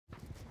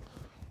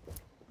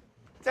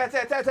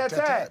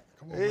Tat.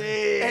 Come on, man.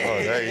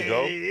 Oh, there you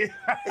go.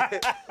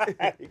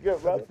 You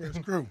good, brother?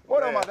 First crew.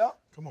 What on, my dog?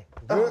 Come on.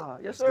 Good?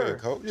 Yes, sir. Good,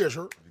 coach. Yeah,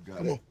 sure. You got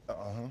Come it.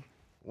 on.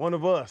 One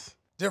of us.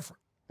 Different.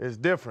 It's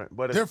different,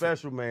 but it's Different.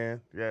 special, man.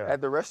 Yeah.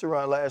 At the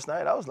restaurant last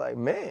night, I was like,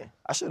 man,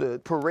 I should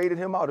have paraded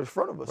him out in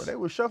front of us. But they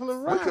were shuffling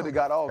around. We could have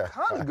got all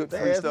kinds of good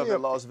free asked stuff me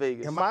in Las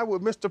Vegas. Am I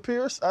with Mr.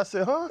 Pierce? I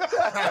said, huh?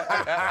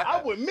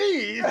 I'm with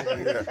me.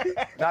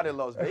 Not in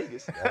Las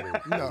Vegas.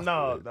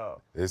 No.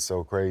 It's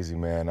so crazy,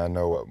 man. I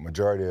know a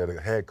majority of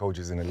the head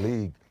coaches in the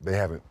league, they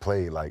haven't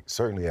played, like,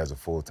 certainly as a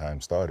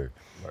full-time starter.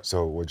 Right.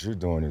 So what you're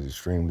doing is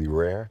extremely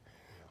rare,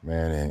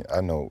 man. And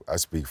I know I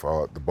speak for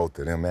all, the both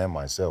of them and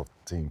myself,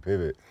 Team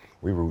Pivot.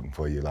 We rooting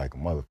for you like a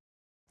mother.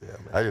 Yeah,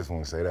 man. I just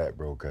want to say that,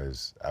 bro,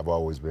 because I've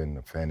always been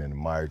a fan and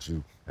admired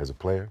you as a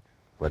player.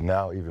 But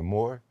now even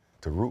more,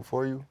 to root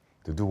for you,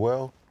 to do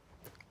well,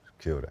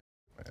 kill that,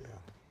 man. Yeah.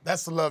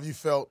 That's the love you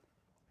felt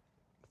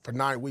for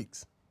 9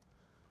 weeks.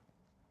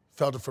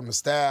 Felt it from the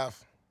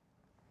staff,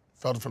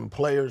 felt it from the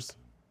players,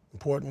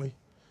 importantly.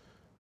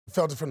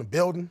 Felt it from the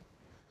building,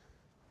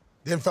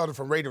 then felt it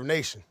from Raider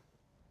Nation.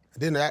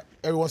 And then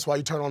every once in a while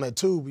you turn on that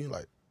tube and you're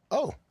like,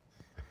 oh,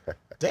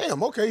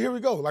 damn, okay, here we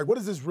go. Like, what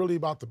is this really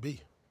about to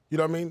be? You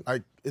know what I mean?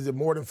 Like, is it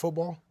more than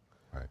football?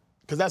 Right.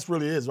 Because that's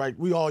really is, right?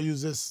 We all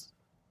use this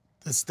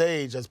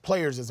stage as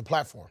players as a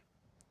platform.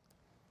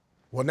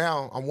 Well,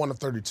 now I'm one of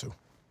 32.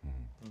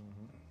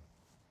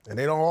 Mm-hmm. And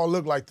they don't all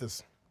look like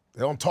this.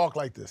 They don't talk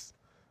like this.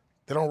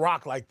 They don't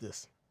rock like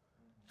this.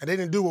 And they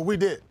didn't do what we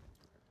did.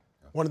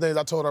 One of the things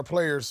I told our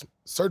players,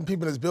 certain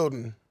people in this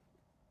building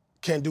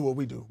can't do what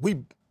we do. We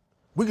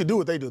could do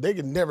what they do. They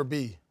could never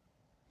be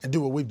and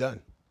do what we've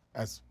done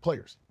as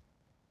players.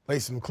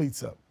 Lacing them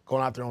cleats up,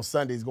 going out there on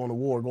Sundays, going to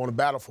war, going to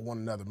battle for one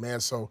another, man.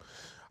 So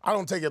I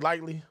don't take it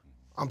lightly.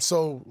 I'm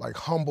so, like,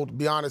 humbled, to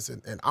be honest,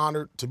 and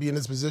honored to be in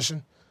this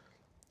position.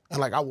 And,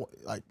 like,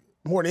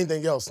 more than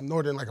anything else,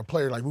 more than, like, a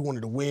player, like, we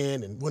wanted to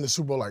win and win the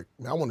Super Bowl, like,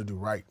 man, I want to do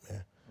right,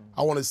 man.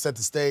 I want to set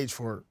the stage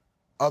for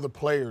other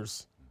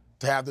players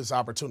to have this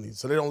opportunity.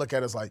 So they don't look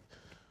at us like,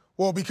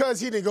 well, because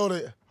he didn't go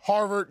to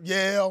Harvard,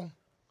 Yale,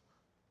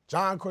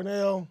 John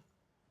Cornell,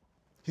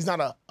 he's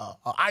not a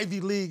Ivy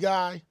League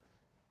guy.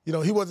 You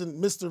know, he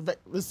wasn't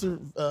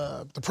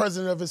the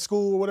president of his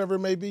school or whatever it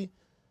may be.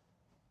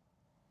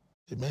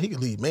 Yeah, man, he could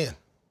lead men.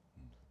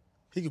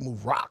 He could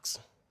move rocks,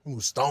 he can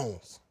move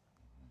stones.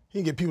 He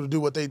can get people to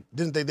do what they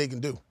didn't think they can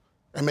do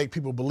and make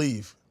people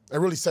believe.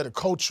 And really set a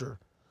culture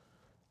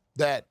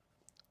that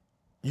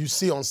you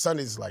see on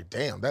Sundays like,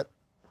 damn,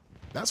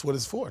 that's what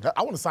it's for.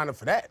 I want to sign up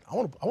for that. I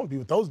want to be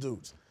with those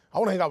dudes. I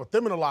want to hang out with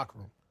them in the locker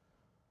room.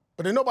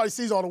 But then nobody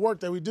sees all the work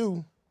that we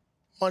do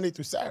Monday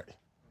through Saturday.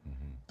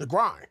 Mm-hmm. The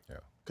grind. Yeah.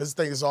 Because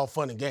this thing is all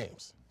fun and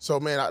games. So,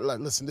 man,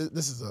 listen,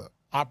 this is an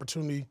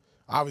opportunity,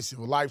 obviously,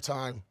 of a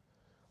lifetime,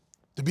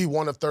 to be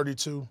one of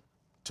 32,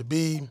 to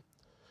be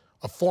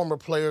a former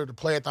player, to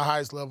play at the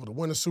highest level, to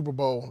win a Super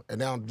Bowl, and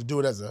now to do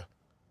it as a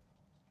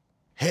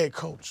head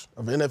coach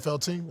of an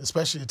NFL team,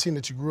 especially a team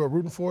that you grew up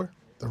rooting for,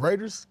 the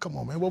Raiders. Come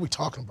on, man, what are we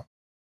talking about?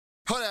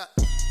 Hold up,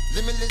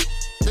 limitless,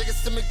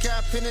 niggas to me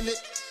cap pinning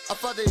it. I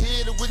fought the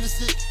head to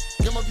witness it.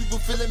 Get my people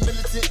feeling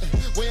militant.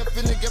 Way I'm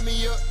feeling, get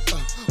me up.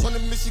 On the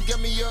mission, get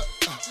me up.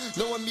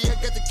 Knowing me, I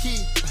got the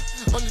key.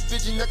 On the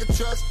vision, I can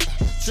trust.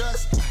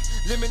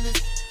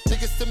 Limitless,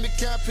 niggas to me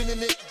cap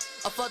pinning it.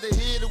 I fought the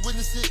head to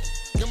witness it.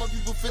 Get my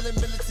people feeling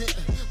militant.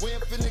 Way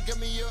I'm feeling, get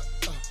me up.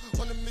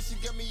 On the mission,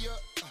 get me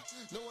up.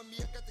 Knowing me,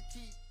 I got the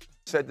key.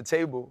 At the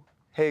table,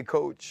 head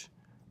coach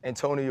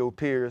Antonio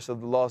Pierce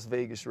of the Las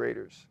Vegas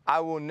Raiders. I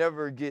will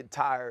never get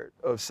tired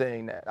of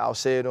saying that. I'll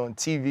say it on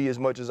TV as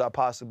much as I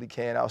possibly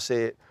can. I'll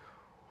say it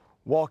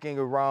walking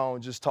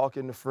around, just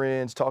talking to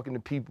friends, talking to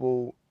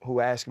people who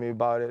ask me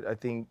about it. I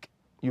think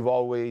you've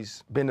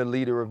always been a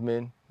leader of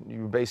men.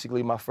 You were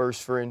basically my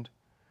first friend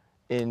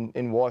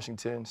in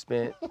Washington.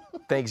 Spent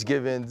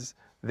Thanksgivings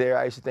there.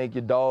 I used to think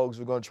your dogs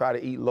were going to try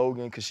to eat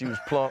Logan because she was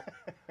plump,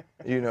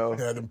 you know.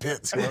 Yeah, them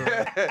pits.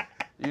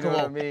 You know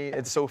what I mean?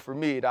 And so for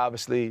me, it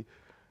obviously,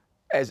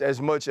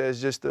 as much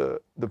as just the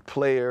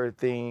player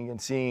thing and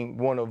seeing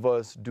one of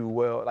us do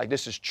well, like,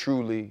 this is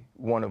truly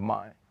one of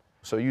mine.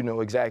 So you know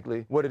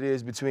exactly what it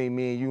is between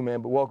me and you,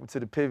 man. But welcome to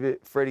the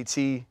Pivot. Freddie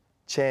T,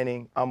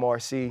 Channing, I'm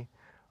RC.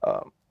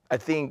 I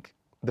think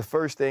the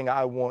first thing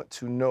I want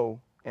to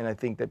know, and I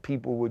think that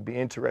people would be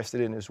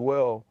interested in as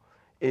well,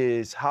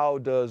 is how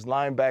does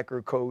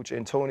linebacker coach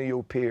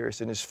Antonio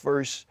Pierce in his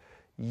first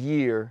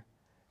year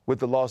with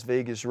the Las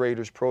Vegas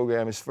Raiders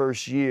program, his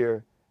first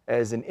year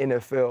as an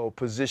NFL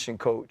position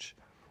coach,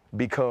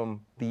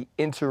 become the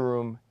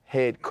interim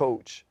head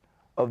coach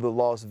of the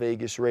Las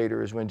Vegas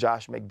Raiders when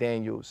Josh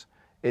McDaniels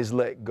is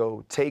let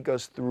go? Take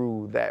us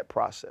through that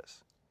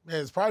process.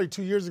 Man, it's probably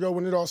 2 years ago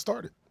when it all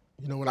started.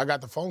 You know, when I got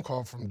the phone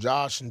call from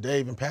Josh and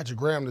Dave and Patrick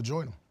Graham to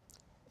join them.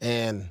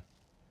 And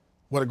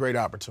what a great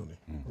opportunity,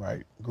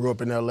 right? Grew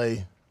up in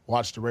L.A.,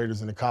 watched the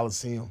Raiders in the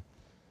Coliseum.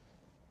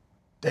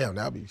 Damn,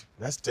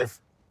 that's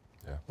different.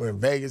 Yeah. We're in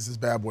Vegas, this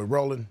bad boy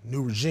rolling,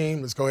 new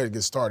regime, let's go ahead and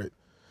get started.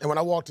 And when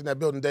I walked in that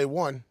building day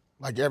one,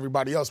 like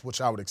everybody else,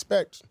 which I would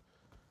expect,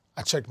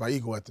 I checked my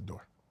ego at the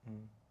door.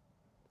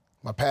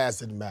 My past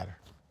didn't matter.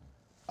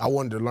 I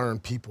wanted to learn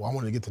people. I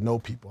wanted to get to know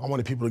people. I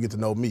wanted people to get to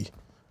know me.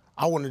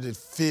 I wanted to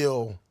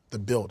feel the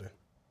building,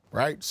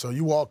 right? So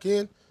you walk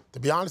in, to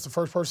be honest, the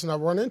first person I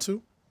run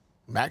into,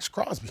 Max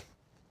Crosby.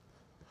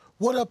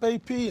 What up,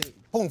 AP? And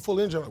boom, full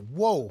injury. Like,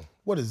 whoa,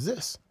 what is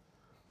this?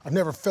 I've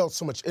never felt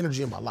so much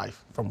energy in my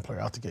life from a player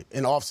out the gate.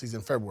 In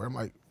off-season, February, I'm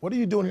like, what are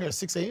you doing here at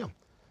 6 a.m.?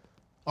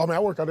 Oh, man, I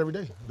work out every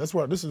day. This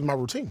is my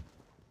routine.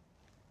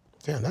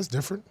 Damn, that's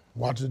different.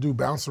 Watch the dude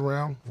bounce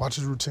around, watch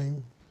his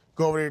routine.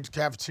 Go over there to the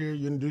cafeteria,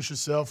 you introduce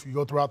yourself, you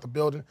go throughout the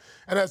building.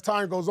 And as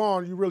time goes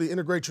on, you really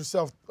integrate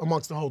yourself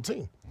amongst the whole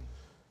team.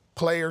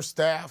 Players,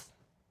 staff,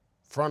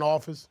 front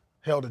office,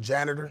 hell, the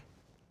janitor.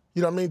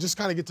 You know what I mean? Just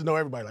kind of get to know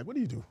everybody. Like, what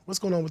do you do? What's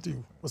going on with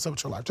you? What's up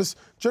with your life? Just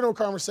general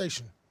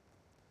conversation.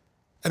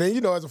 And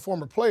then, as a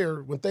former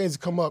player, when things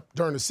come up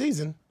during the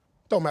season,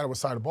 don't matter what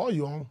side of the ball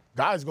you're on,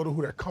 guys go to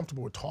who they're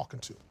comfortable with talking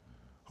to.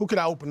 Who can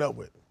I open up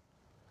with?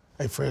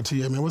 Hey, Fred T,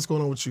 man, what's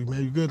going on with you?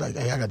 Man, you good? Like,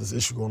 hey, I got this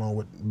issue going on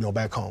with,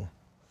 back home.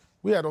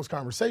 We had those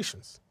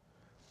conversations.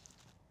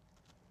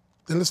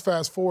 Then let's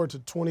fast forward to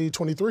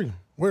 2023.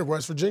 We're in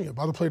West Virginia,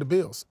 about to play the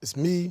Bills. It's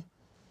me,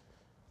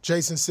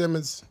 Jason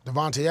Simmons,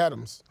 Devontae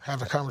Adams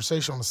having a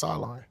conversation on the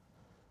sideline.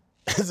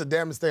 It's the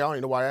damnest thing. I don't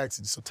even know why I asked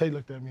you. So Tay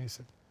looked at me and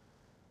said,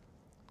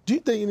 do you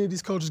think any of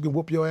these coaches can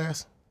whoop your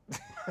ass?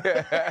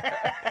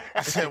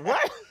 I said,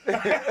 what?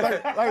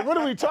 like, what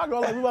are we talking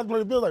about? Like, we about to play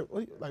the Bills.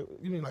 Like,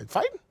 you mean like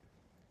fighting?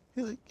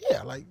 He's like,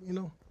 yeah, like,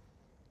 do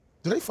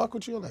they fuck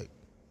with you? Like,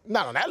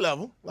 not on that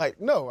level. Like,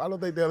 no, I don't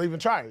think they'll even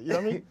try it. You know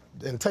what I mean?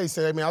 And Tay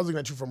said, I was looking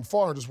at you from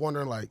afar and just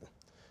wondering, like,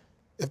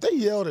 if they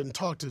yelled and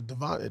talked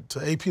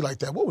to AP like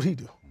that, what would he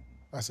do?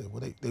 I said,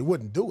 well, they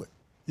wouldn't do it.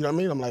 You know what I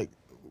mean? I'm like,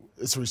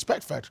 it's a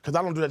respect factor, because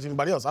I don't do that to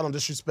anybody else. I don't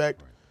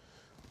disrespect,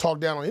 talk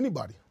down on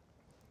anybody.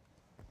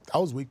 I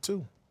was weak,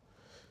 too.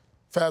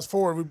 Fast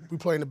forward, we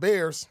playing the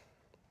Bears.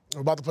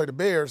 We're about to play the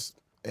Bears,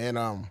 and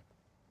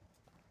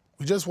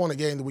we just won a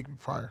game the week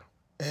prior.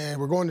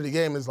 And we're going to the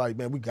game, and it's like,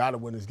 man, we got to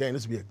win this game.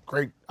 This would be a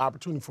great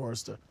opportunity for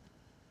us to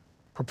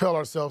propel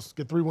ourselves,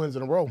 get 3 wins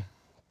in a row.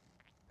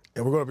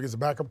 And we're going up against a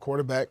backup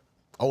quarterback.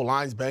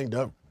 O-line's banged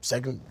up,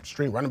 second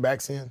string running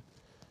backs in,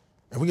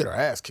 and we get our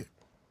ass kicked.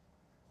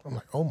 I'm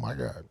like, oh, my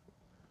God.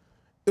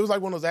 It was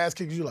like one of those ass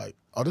kicks you're like,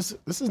 oh, this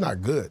is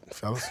not good,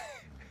 fellas.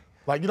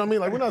 Like, you know what I mean?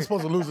 Like, we're not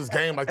supposed to lose this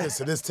game like this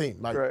to this team.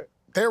 Like, right.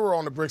 They were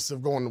on the bricks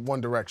of going in one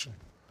direction.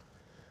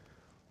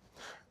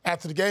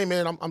 After the game,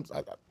 man,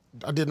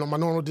 I did my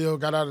normal deal,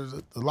 got out of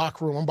the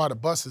locker room. I'm by the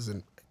buses,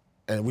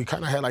 and we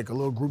kind of had like a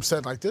little group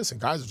set like this,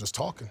 and guys are just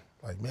talking.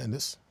 Like, man, I'm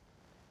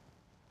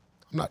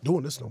not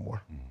doing this no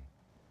more. Mm-hmm.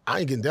 I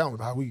ain't getting down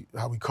with how we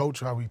coach,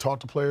 how we talk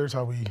to players,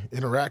 how we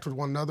interact with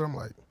one another. I'm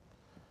like,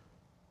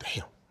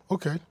 damn,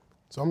 okay.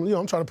 So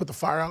I'm trying to put the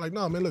fire out. Like,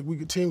 no, man, look,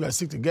 we a team, got to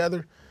stick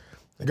together.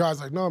 The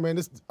guy's like, no,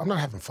 man, I'm not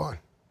having fun.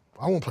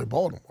 I won't play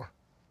ball no more.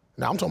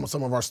 Now I'm talking about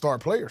some of our star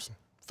players.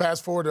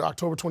 Fast forward to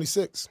October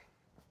 26th.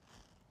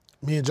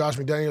 Me and Josh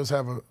McDaniels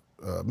have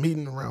a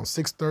meeting around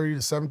 6:30 to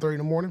 7:30 in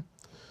the morning.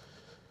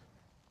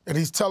 And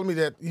he's telling me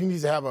that he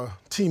needs to have a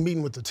team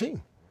meeting with the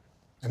team.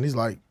 And he's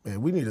like,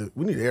 man, we need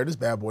to air this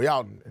bad boy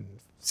out and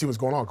see what's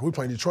going on, because we're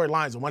playing Detroit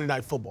Lions on Monday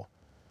Night Football.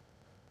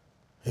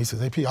 And he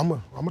says, AP, I'm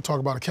gonna talk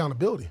about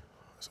accountability.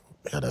 I said,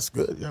 yeah, that's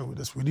good. Yeah,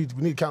 we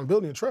need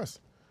accountability and trust.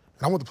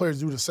 And I want the players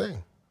to do the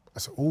same. I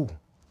said, ooh,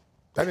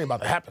 that ain't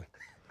about to happen.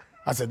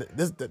 I said,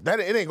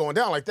 it ain't going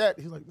down like that.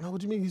 He's like, no, what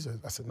do you mean?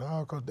 I said,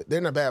 no, because they're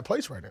in a bad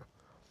place right now.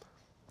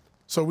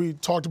 So we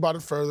talked about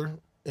it further,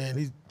 and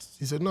he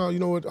said, no, you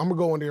know what, I'm going to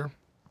go in there.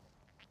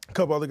 A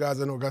couple other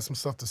guys I know got some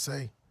stuff to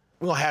say.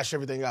 We're going to hash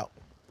everything out.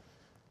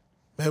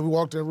 Man, we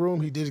walked in the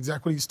room, he did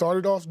exactly what he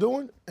started off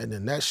doing, and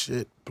then that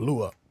shit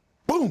blew up.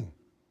 Boom!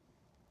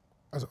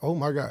 I said, oh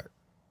my God.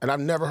 And I've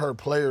never heard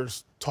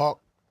players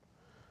talk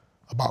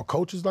about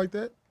coaches like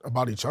that,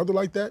 about each other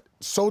like that.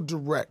 So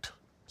direct,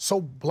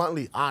 so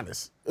bluntly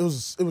honest. It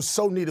was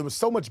so neat. It was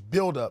so much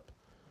buildup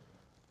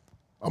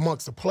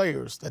amongst the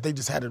players that they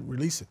just had to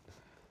release it.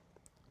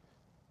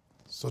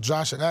 So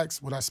Josh had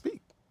asked, would I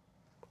speak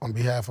on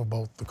behalf of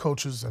both the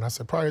coaches? And I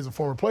said, probably as a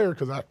former player,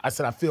 because I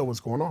said, I feel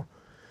what's going on.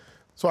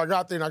 So I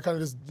got there and I kind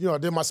of just, I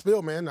did my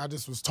spiel, man. I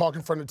just was talking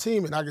in front of the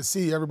team, and I could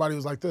see everybody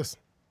was like this.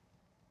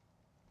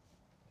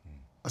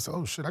 I said,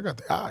 oh shit, I got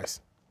the eyes.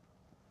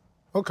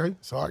 Okay,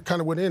 so I kind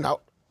of went in,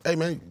 out. Hey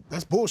man,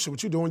 that's bullshit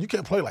what you doing. You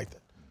can't play like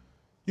that.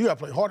 You got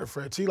to play harder,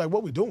 Fred T. Like,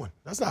 what we doing?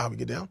 That's not how we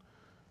get down.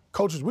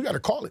 Coaches, we got to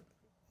call it.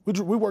 We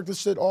work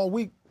this shit all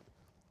week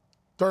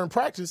during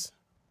practice,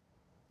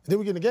 and then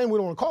we get in the game, we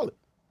don't want to call it.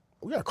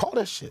 We got to call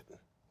that shit.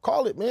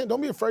 Call it, man. Don't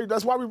be afraid.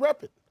 That's why we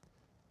rep it.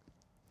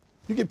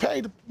 You get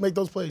paid to make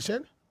those plays,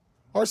 Shannon.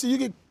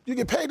 RC, you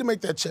get paid to make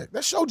that check.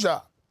 That's your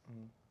job.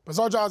 Mm-hmm. But it's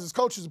our job as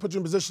coaches to put you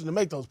in position to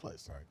make those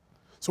plays. Right.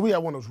 So we had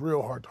one of those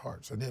real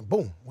heart-to-hearts, and then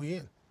boom, we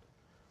in.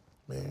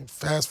 Man,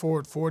 fast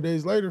forward 4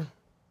 days later,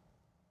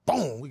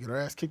 boom, we get our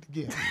ass kicked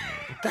again.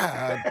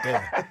 God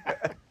damn.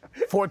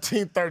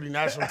 14:30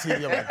 national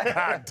TV. I'm like,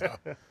 God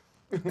damn.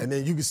 And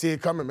then you can see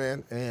it coming,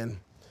 man. And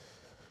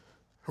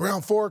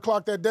Around 4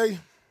 o'clock that day,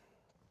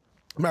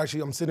 I'm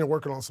sitting there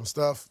working on some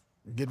stuff,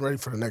 getting ready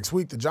for the next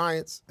week, the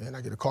Giants, and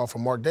I get a call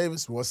from Mark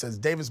Davis. Well, it says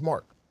Davis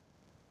Mark.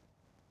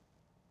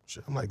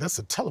 Shit, I'm like, that's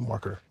a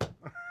telemarketer.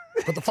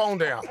 Put the phone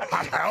down.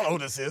 I don't know who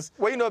this is.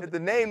 Well, you know, if the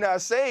name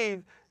not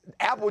saved,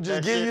 Apple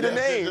just give you the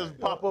name. Just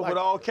pop up with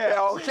all caps.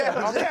 All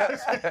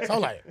caps. So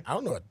I'm like, I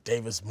don't know a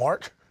Davis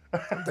Mark. I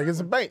think it's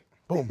a bank.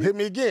 Boom, hit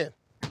me again.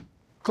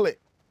 Click.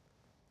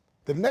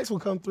 Then the next one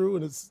come through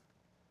and it's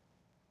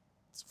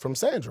from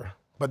Sandra.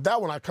 But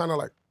that one I kind of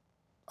like,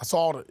 I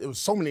saw it was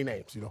so many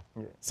names, you know.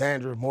 Yeah.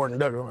 Sandra, Morgan,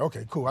 Doug. I'm like,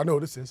 okay, cool, I know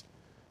who this is.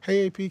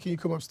 Hey, AP, can you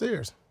come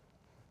upstairs?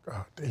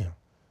 God damn.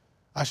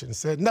 I shouldn't have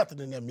said nothing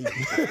in that meeting.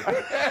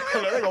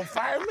 They're gonna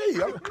fire me.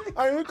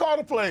 I ain't even call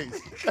the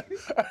plays.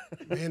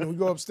 And we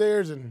go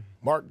upstairs and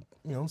Mark,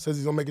 says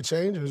he's gonna make a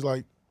change. And he's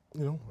like,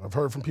 I've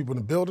heard from people in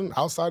the building,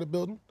 outside the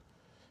building,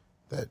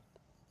 that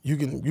you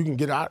can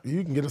get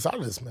us out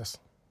of this mess.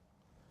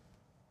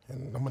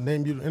 And I'm gonna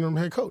name you the interim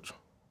head coach.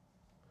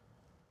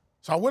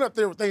 So I went up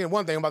there thinking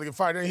one thing, I'm about to get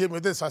fired. Then he hit me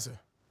with this. I said,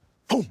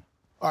 boom.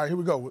 All right, here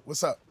we go.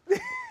 What's up?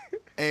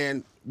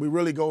 And we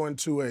really go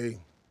into a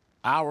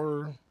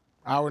hour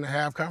and a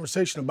half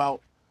conversation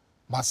about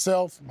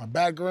myself, my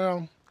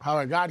background, how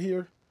I got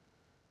here,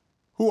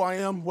 who I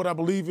am, what I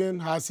believe in,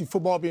 how I see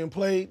football being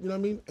played, you know what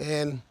I mean?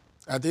 And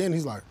at the end,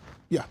 he's like,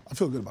 yeah, I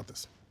feel good about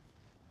this.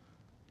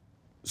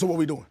 So what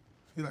we doing?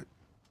 He's like,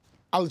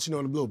 I'll let you know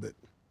in a little bit.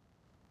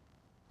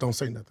 Don't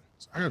say nothing.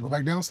 So I gotta go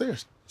back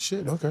downstairs.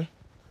 Shit, okay.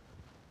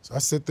 So I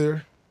sit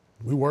there,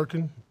 we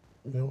working.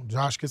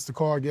 Josh gets the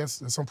call, I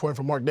guess, at some point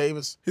from Mark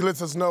Davis. He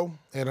lets us know,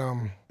 and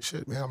I'm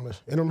the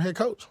interim head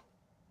coach.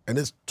 And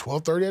it's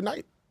 12:30 at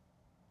night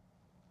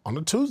on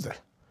a Tuesday.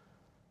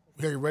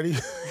 We gotta get ready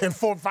in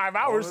 4 or 5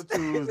 hours. On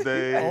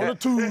a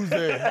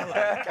Tuesday. I'm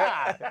like,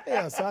 God.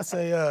 Yeah, so I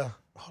say,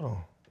 hold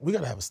on. We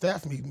gotta have a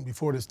staff meeting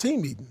before this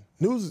team meeting.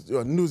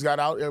 News got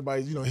out,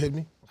 everybody, hit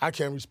me. I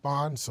can't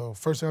respond, so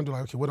first thing I'm doing,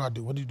 okay, what do I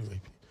do? What do you do,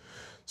 AP?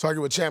 So I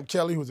get with Champ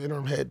Kelly, who was the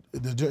interim head,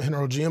 the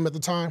interim GM at the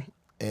time,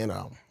 and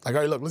all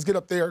right, look, let's get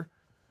up there.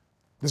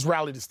 Let's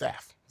rally the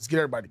staff. Let's get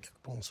everybody together.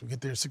 Boom, so we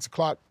get there at 6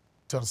 o'clock.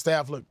 Tell the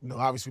staff, look,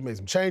 obviously we made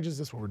some changes.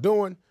 This is what we're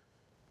doing.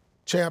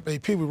 Champ,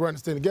 AP, we run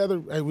this thing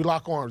together. Hey, we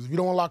lock arms. If you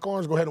don't want to lock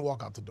arms, go ahead and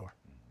walk out the door.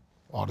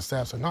 All the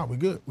staff said, no, we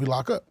good. We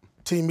lock up.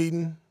 Team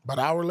meeting about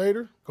an hour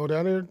later, go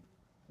down there,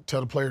 tell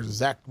the players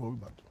exactly what we're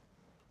about to do.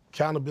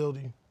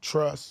 Accountability,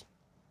 trust,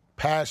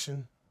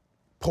 passion,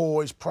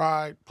 poise,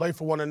 pride, play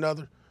for one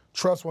another,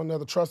 trust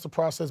the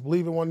process,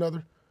 believe in one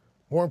another.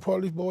 More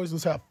importantly, boys,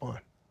 let's have fun.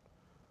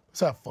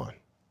 Let's have fun.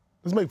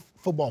 Let's make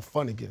football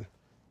fun again.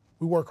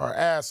 We work our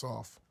ass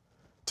off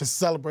to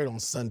celebrate on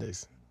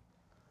Sundays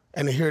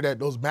and to hear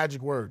those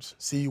magic words,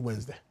 see you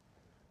Wednesday.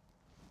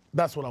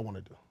 That's what I want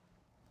to do.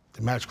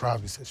 The Max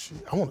Crosby said, shit,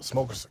 I want to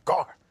smoke a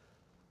cigar.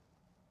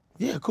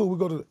 Yeah, cool, we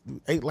go to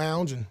the 8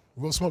 Lounge and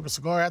we'll go smoke a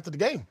cigar after the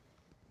game.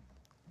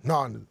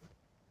 No, in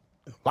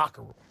the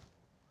locker room.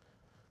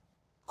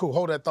 Cool,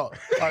 hold that thought.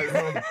 All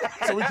right,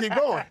 so we keep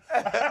going.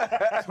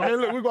 So then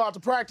look, we go out to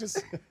practice.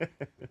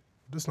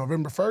 This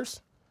November 1st,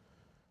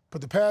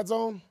 put the pads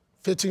on,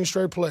 15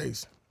 straight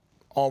plays,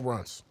 all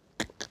runs.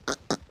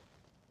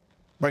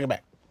 Bring it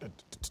back.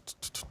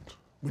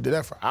 We did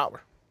that for an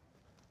hour.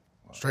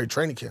 Straight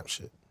training camp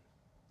shit.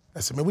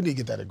 I said, man, we need to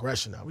get that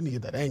aggression out. We need to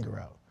get that anger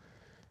out.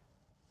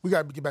 We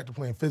got to get back to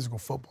playing physical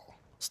football,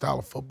 style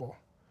of football.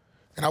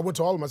 And I went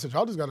to all of them. I said,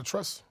 y'all just got to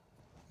trust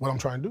what I'm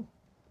trying to do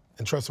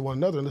and trust in one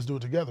another, and let's do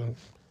it together.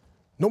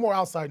 No more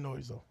outside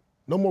noise, though.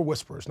 No more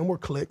whispers, no more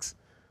cliques,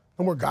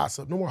 no more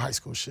gossip, no more high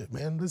school shit,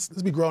 man. Let's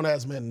be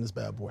grown-ass men in this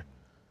bad boy.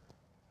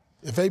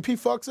 If AP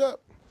fucks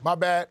up, my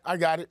bad, I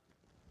got it.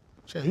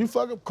 Shit, you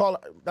fuck up, call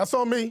it. That's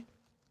on me.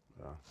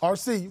 Yeah.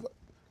 RC,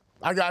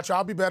 I got you.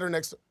 I'll be better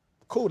next time.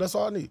 Cool, that's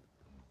all I need.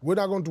 We're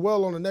not going to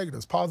dwell on the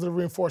negatives. Positive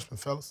reinforcement,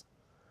 fellas.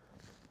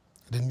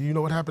 Then you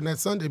know what happened that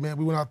Sunday, man?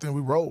 We went out there and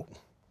we rolled.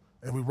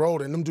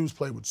 And them dudes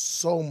played with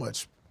so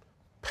much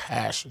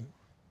passion,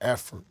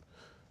 effort,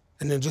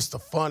 and then just the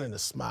fun and the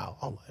smile.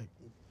 I'm like,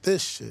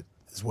 this shit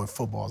is what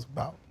football's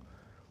about.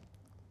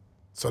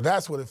 So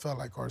that's what it felt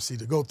like, RC,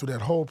 to go through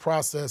that whole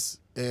process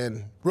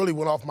and really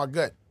went off my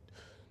gut.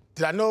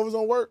 Did I know it was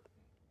gonna work?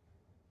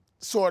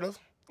 Sort of.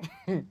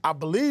 I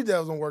believed that it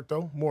was gonna work,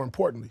 though, more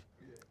importantly.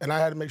 And I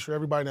had to make sure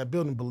everybody in that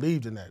building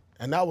believed in that.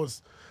 And that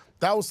was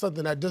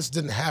something that just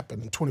didn't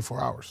happen in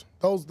 24 hours.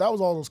 That was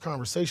all those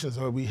conversations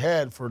that we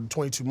had for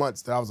 22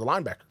 months that I was a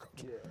linebacker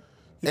coach.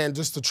 Yeah. And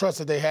just the trust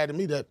that they had in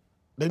me that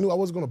they knew I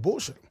wasn't gonna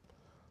bullshit them.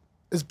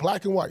 It's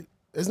black and white.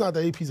 It's not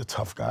that AP's a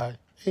tough guy.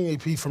 He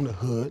ain't AP from the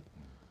hood.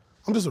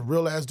 I'm just a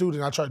real ass dude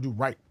and I try to do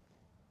right.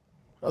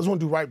 I just wanna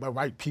do right by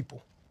right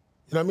people.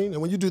 You know what I mean?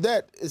 And when you do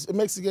that, it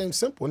makes the game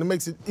simple and it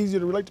makes it easier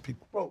to relate to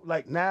people. Bro,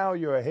 like now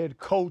you're a head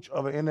coach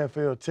of an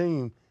NFL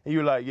team and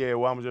you're like, yeah,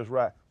 well, I'm just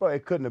right. Bro,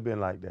 it couldn't have been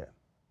like that.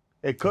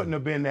 It couldn't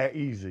have been that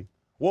easy.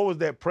 What was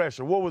that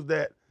pressure? What was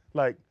that,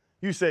 like,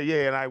 you said,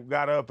 yeah, and I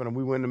got up and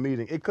we went to the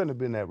meeting. It couldn't have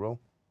been that, bro.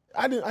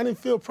 I didn't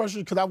feel pressure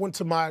because I went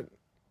to my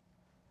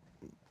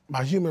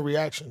human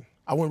reaction.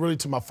 I went really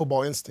to my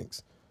football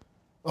instincts.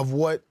 of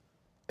what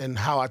and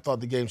how I thought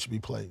the game should be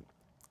played,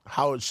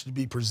 how it should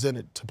be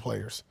presented to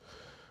players,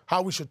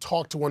 how we should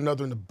talk to one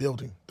another in the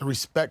building, the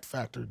respect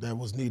factor that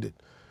was needed.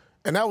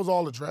 And that was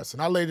all addressed.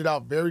 And I laid it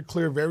out very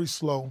clear, very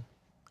slow.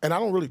 And I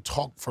don't really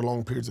talk for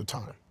long periods of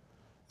time.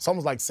 It's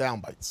almost like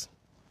sound bites.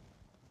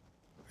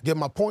 I get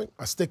my point,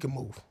 I stick and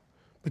move.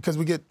 Because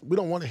we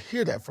don't want to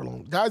hear that for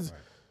long. Guys,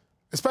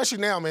 especially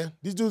now, man,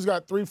 these dudes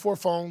got 3, 4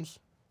 phones,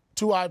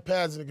 2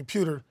 iPads and a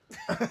computer.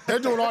 They're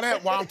doing all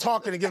that while I'm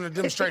talking and giving a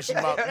demonstration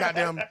about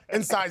goddamn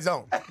inside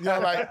zone. You know,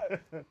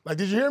 like,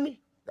 did you hear me?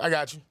 I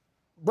got you.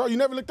 Bro, you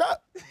never looked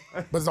up.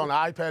 But it's on the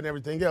iPad and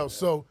everything else.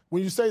 So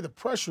when you say the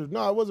pressure,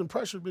 no, it wasn't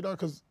pressure,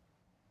 because,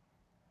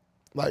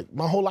 like,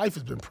 my whole life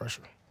has been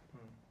pressure.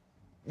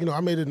 You know,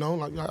 I made it known.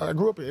 Like, I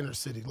grew up in inner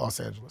city, Los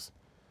Angeles.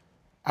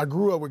 I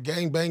grew up where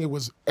gangbanging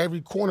was every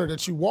corner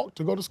that you walked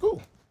to go to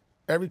school.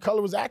 Every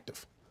color was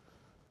active.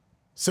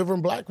 Silver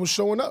and black was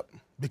showing up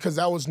because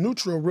that was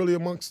neutral really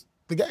amongst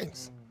the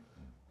gangs.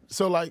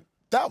 So, like,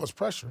 that was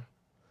pressure.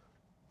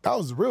 That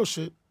was the real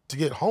shit to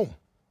get home.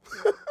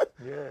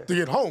 To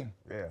get home.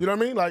 Yeah. You know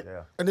what I mean? Like,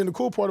 yeah. And then the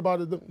cool part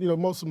about it, you know,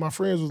 most of my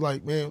friends was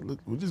like, man, look,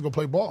 we're just gonna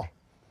play ball.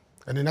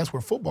 And then that's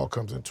where football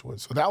comes into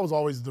it. So that was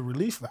always the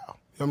relief valve. You know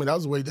what I mean? That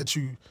was the way that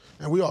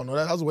and we all know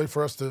that was a way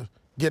for us to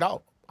get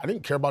out. I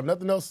didn't care about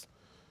nothing else,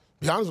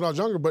 be honest, when I was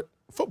younger, but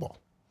football.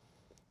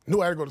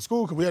 Knew I had to go to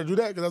school because we had to do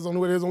that because that's the only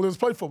way there's gonna live is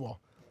play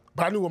football.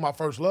 But I knew what my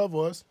first love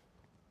was.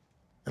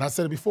 And I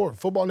said it before,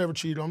 football never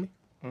cheated on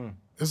me.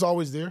 It's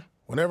always there.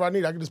 Whenever I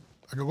need it, I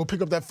can go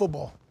pick up that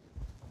football.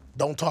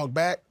 Don't talk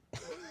back.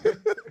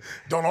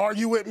 Don't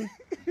argue with me.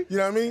 You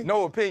know what I mean?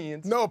 No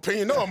opinions. No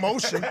opinion, no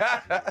emotion.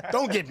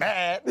 Don't get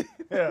mad.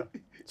 Yeah.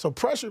 So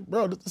pressure,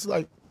 bro, it's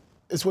like,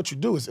 it's what you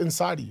do. It's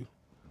inside of you.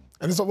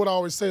 And it's what I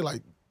always say,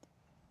 like,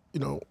 you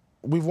know,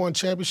 we've won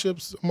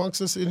championships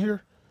amongst us in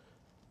here.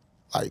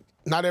 Like,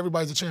 not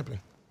everybody's a champion.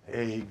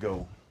 There you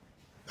go.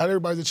 Not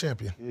everybody's a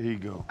champion. Here you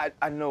go.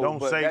 I know, Don't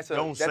but say- that's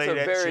don't a say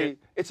that very, shit.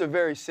 it's a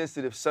very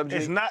sensitive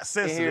subject. It's not in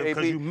sensitive here,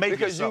 'cause AP, you make it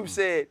because something. you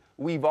said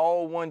we've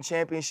all won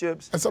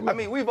championships. At some I level.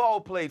 mean, we've all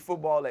played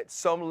football at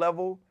some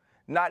level.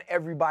 Not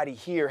everybody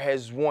here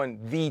has won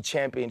the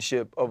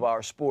championship of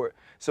our sport.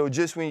 So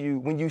just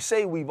when you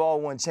say we've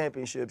all won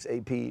championships,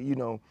 AP, you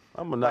know,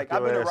 I'ma knock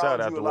I've your been ass out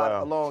around after you a a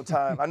while. long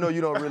time. I know you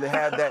don't really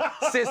have that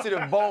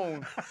sensitive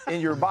bone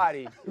in your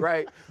body,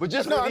 right? But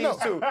just for these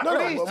two,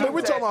 But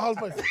we're talking about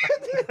Hall of Fame.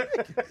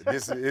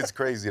 It's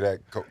crazy that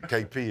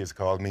KP has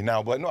called me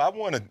now, but no, I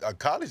won a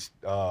college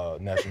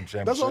national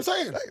championship. That's what I'm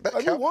saying. That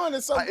Like, you count. won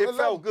at some It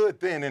felt good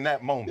then in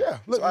that moment. Yeah,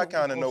 look, so I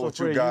kind of know So, what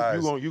you Fred,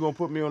 guys. You gonna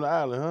put me on the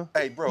island, huh?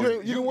 Hey, bro,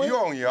 You you win?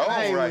 on your I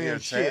own ain't right win here,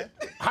 shit.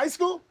 Chan. High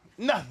school?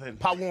 Nothing.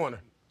 Pop Warner.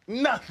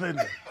 Nothing.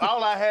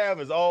 All I have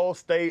is all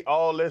state,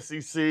 all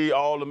SEC,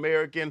 all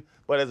American.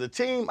 But as a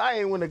team, I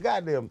ain't win a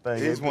goddamn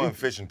thing. He's won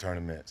fishing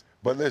tournaments.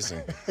 But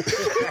listen,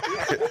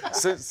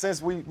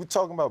 since we're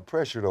talking about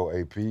pressure though,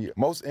 AP,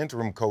 most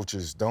interim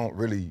coaches don't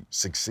really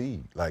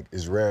succeed. Like,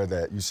 it's rare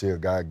that you see a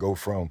guy go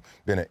from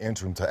being an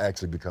interim to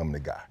actually becoming the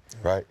guy,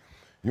 right?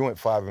 You went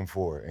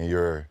 5-4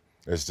 and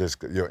it's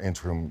just your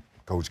interim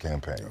coach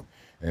campaign.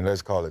 And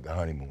let's call it the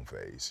honeymoon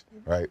phase,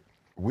 right?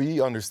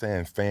 We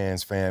understand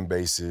fans, fan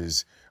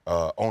bases,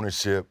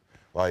 ownership.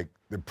 Like,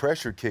 the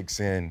pressure kicks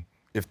in,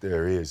 if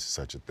there is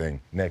such a thing,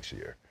 next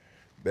year.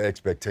 The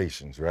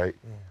expectations, right?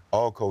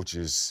 All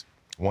coaches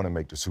want to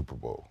make the Super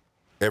Bowl.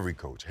 Every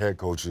coach, head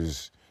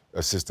coaches,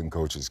 assistant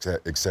coaches,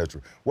 et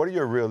cetera. What are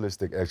your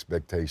realistic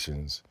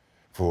expectations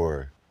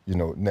for, you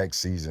know, next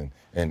season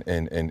and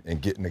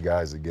getting the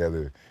guys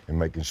together and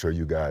making sure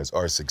you guys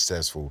are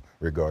successful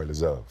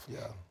regardless of?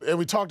 Yeah. And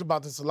we talked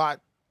about this a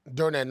lot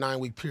during that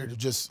 9-week period of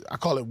just, I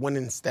call it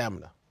winning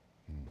stamina.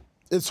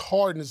 It's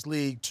hard in this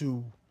league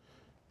to,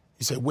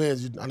 you say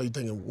wins, I know you're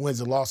thinking wins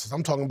and losses.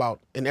 I'm talking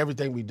about in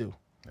everything we do.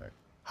 Right.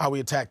 How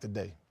we attack the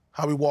day,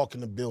 how we walk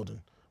in the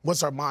building.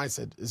 What's our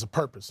mindset is a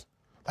purpose.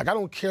 Like, I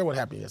don't care what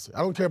happened yesterday.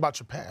 I don't care about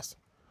your past.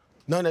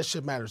 None of that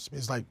shit matters to me.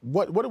 It's like,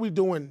 what are we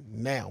doing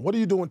now? What are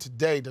you doing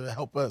today to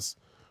help us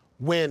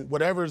win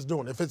whatever it's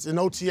doing? If it's in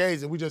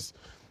OTAs and we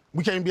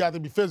can't even be out there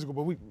to be physical,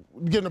 but we're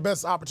getting the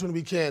best opportunity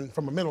we can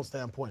from a mental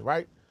standpoint,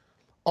 right?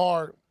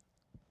 Or,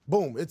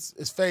 boom,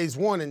 it's phase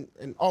one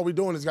and all we're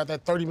doing is got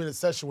that 30-minute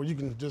session where you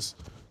can just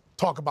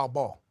talk about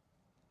ball.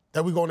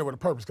 That we go in there with a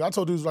purpose. Because I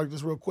told dudes like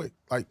this real quick.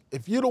 Like,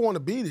 if you don't want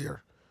to be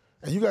there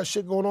and you got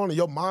shit going on in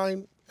your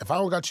mind, if I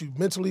don't got you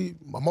mentally,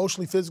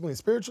 emotionally, physically, and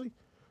spiritually,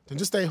 then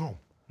just stay home.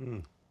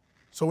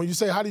 So when you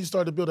say, how do you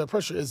start to build that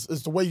pressure, it's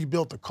the way you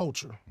built the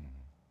culture.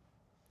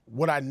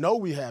 What I know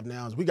we have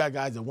now is we got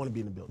guys that want to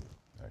be in the building.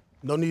 Right.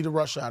 No need to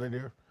rush out of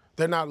there.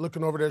 They're not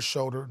looking over their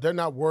shoulder. They're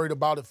not worried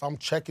about if I'm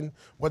checking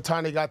what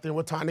time they got there,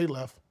 what time they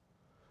left.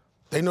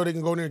 They know they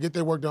can go in there and get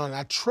their work done. And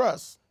I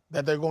trust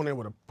that they're going there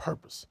with a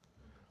purpose.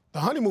 The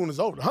honeymoon is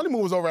over. The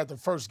honeymoon was over at the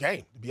first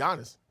game, to be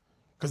honest,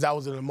 because that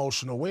was an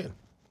emotional win.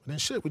 But then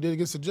shit, we did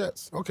against the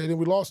Jets. Okay, then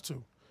we lost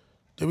 2.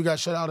 Then we got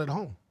shut out at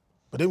home.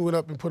 But then we went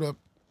up and put up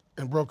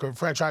and broke a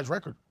franchise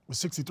record with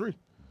 63.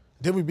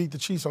 Then we beat the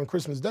Chiefs on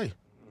Christmas Day.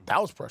 That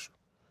was pressure.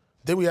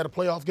 Then we had a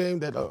playoff game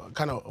that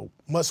kind of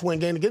a must-win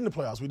game to get in the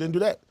playoffs. We didn't do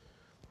that.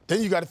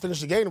 Then you got to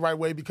finish the game the right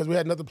way because we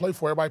had nothing to play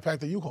for. Everybody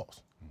packed their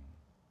U-Hauls.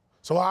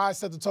 So how I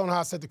set the tone,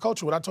 how I set the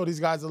culture, what I told these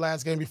guys the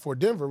last game before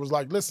Denver was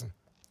like, listen,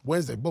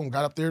 Wednesday, boom,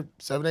 got up there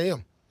 7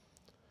 a.m.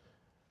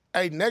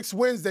 Hey, next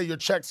Wednesday, your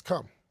checks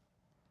come.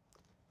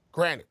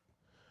 Granted.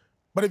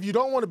 But if you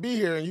don't want to be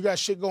here and you got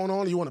shit going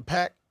on and you want to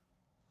pack,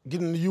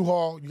 get in the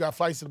U-Haul, you got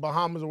flights to the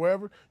Bahamas or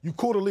wherever, you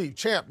cool to leave.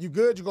 Champ, you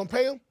good? You going to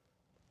pay them?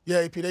 Yeah,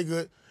 AP, they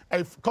good.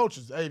 Hey,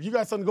 coaches, hey, if you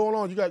got something going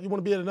on, you want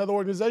to be at another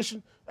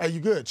organization, hey, you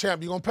good.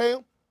 Champ, you going to pay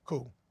them?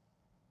 Cool.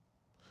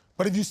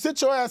 But if you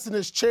sit your ass in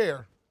this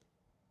chair,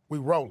 we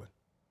rolling.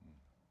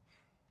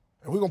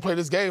 And we're going to play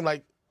this game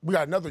like we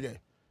got another game.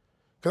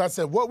 Because I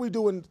said what we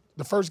do in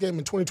the first game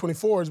in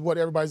 2024 is what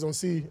everybody's going to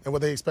see and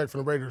what they expect from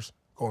the Raiders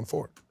going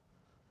forward.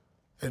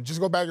 And just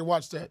go back and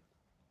watch that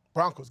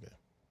Broncos game.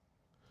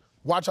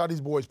 Watch how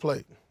these boys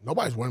played.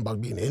 Nobody's worrying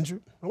about being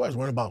injured. Nobody's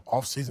worrying about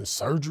off-season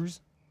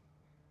surgeries.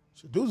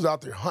 So dudes was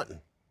out there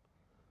hunting.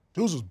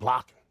 Dudes was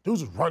blocking.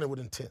 Dudes was running with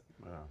intent.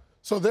 Wow.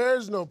 So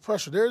there's no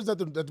pressure. There's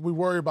nothing that we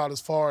worry about as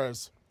far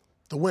as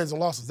the wins and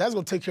losses. That's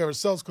going to take care of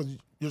itself because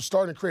you're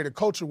starting to create a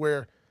culture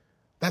where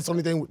that's the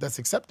only thing that's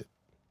accepted.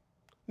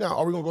 Now,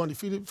 are we going to go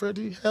undefeated,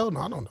 Freddie? Hell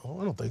no, I don't know.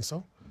 I don't think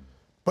so.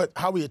 But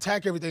how we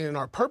attack everything and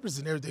our purpose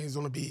and everything is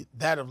going to be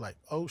that of like,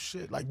 oh,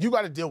 shit. Like, you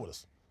got to deal with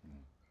us.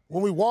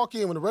 When we walk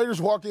in, when the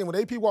Raiders walk in, when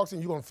AP walks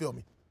in, you're going to feel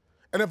me.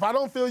 And if I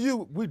don't feel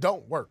you, we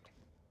don't work.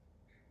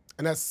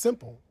 And that's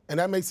simple. And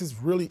that makes this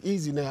really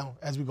easy now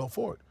as we go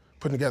forward,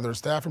 putting together a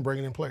staff and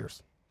bringing in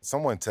players.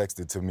 Someone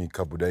texted to me a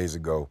couple days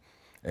ago,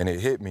 and it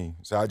hit me,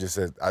 so I just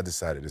said, I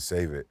decided to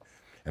save it.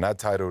 And I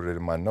titled it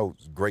in my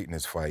notes,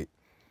 Greatness Fight.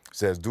 It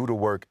says, do the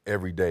work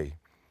every day.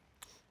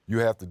 You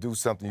have to do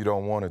something you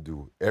don't want to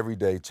do. Every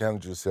day,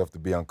 challenge yourself to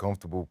be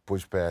uncomfortable,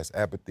 push past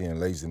apathy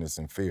and laziness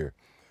and fear.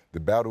 The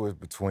battle is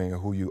between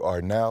who you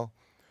are now,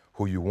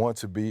 who you want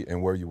to be,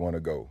 and where you want to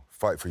go.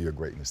 Fight for your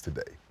greatness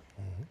today.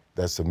 Mm-hmm.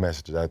 That's a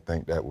message that I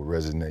think that will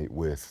resonate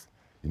with,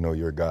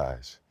 your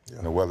guys.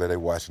 Yeah. Whether they're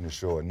watching the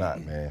show or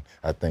not, man,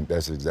 I think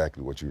that's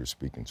exactly what you were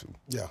speaking to.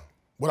 Yeah.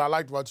 What I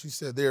liked about what you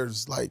said there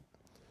is like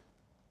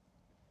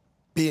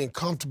being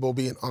comfortable,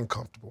 being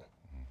uncomfortable,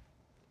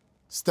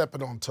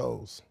 stepping on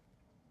toes,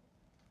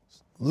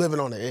 living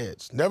on the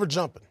edge, never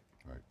jumping.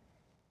 Right.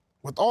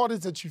 With all this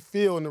that you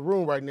feel in the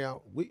room right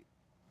now,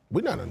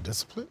 we're not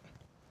undisciplined.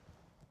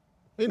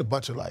 We ain't a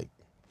bunch of like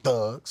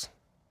thugs.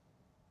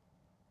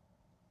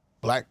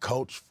 Black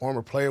coach,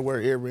 former player,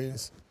 wear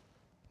earrings,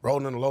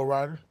 rolling in a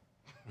lowrider.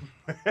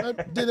 I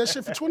did that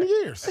shit for 20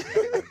 years.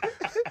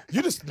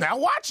 You just now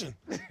watching.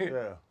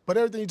 Yeah. But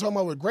everything you're talking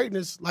about with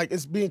greatness, like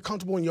it's being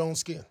comfortable in your own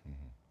skin. Mm-hmm.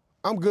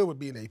 I'm good with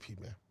being AP,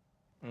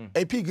 man.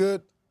 AP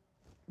good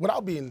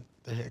without being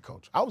the head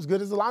coach. I was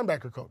good as a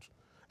linebacker coach.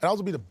 And I was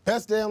gonna be the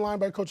best damn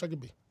linebacker coach I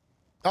could be.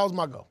 That was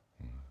my goal.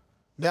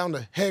 Down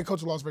to head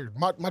coach of Las Vegas.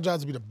 My job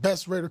is to be the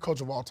best Raider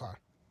coach of all time.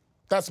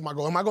 That's my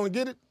goal. Am I going to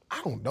get it?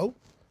 I don't know.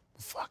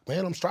 Fuck,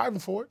 man, I'm striving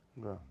for it.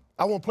 Yeah.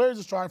 I want players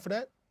to strive for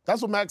that.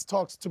 That's what Max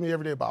talks to me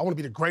every day about. I want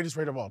to be the greatest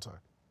Raider of all time.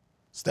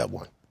 Step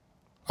one.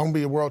 I want to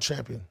be a world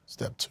champion.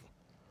 Step two.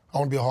 I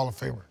want to be a Hall of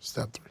Famer.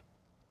 Step three.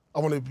 I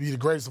want to be the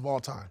greatest of all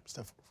time.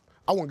 Step four.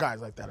 I want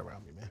guys like that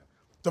around me, man.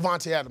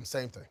 Devontae Adams,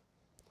 same thing.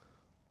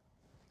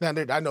 Now,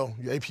 I know,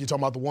 AP, you're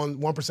talking about the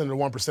 1% of the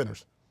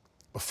 1%ers.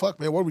 But fuck,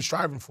 man, what are we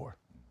striving for?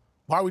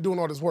 Why are we doing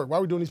all this work? Why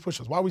are we doing these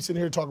push-ups? Why are we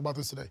sitting here talking about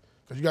this today?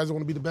 Because you guys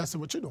want to be the best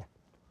at what you're doing.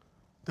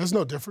 There's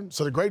no different.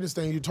 So the greatest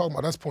thing you're talking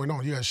about, that's point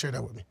on. You got to share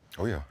that with me.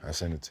 Oh, yeah. I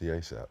sent it to you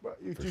ASAP.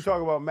 You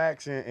talk about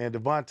Max and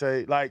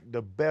Devontae, like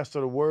the best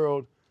of the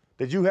world.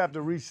 Did you have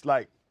to reach,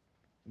 like,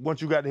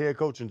 once you got the head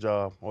coaching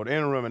job or the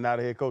interim and now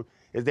the head coach,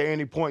 is there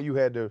any point you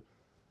had to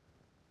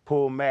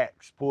pull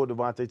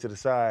Devontae to the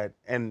side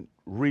and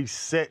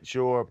reset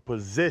your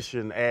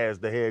position as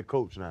the head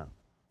coach now?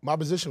 My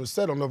position was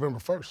set on November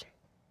 1st.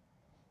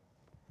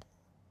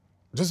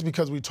 Just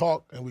because we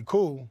talk and we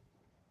cool,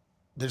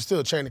 there's still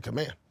a chain of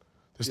command.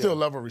 There's still a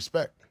level of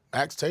respect.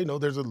 Ask Tay,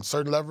 there's a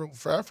certain level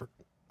for effort.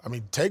 I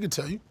mean, Tay can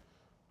tell you.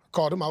 I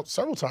called him out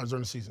several times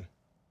during the season.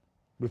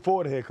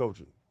 Before the head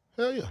coaching?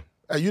 Hell yeah.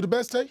 Hey, you the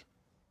best, Tay?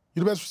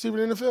 You the best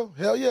receiver in the NFL?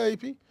 Hell yeah,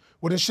 AP.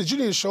 Well, then shit, you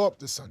need to show up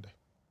this Sunday.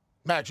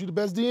 Max, you the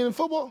best DN in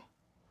football?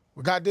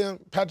 Well, goddamn,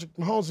 Patrick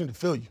Mahomes need to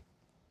feel you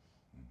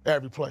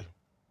every play.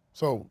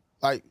 So,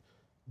 like,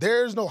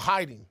 there's no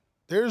hiding.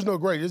 There's no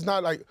grade. It's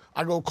not like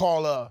I go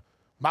call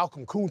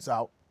Malcolm Kuntz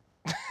out.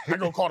 I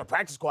go call the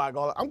practice squad.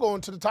 I'm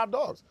going to the top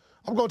dogs.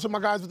 I'm going to my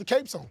guys with the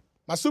capes on,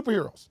 my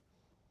superheroes.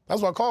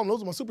 That's what I call them.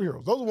 Those are my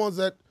superheroes. Those are the ones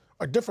that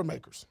are difference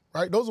makers,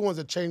 right? Those are the ones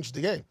that change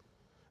the game.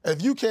 And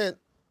if you can't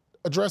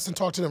address and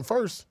talk to them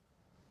first,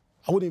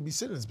 I wouldn't even be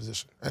sitting in this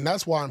position. And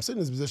that's why I'm sitting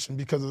in this position,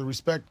 because of the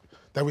respect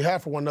that we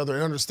have for one another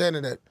and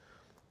understanding that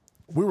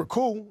we were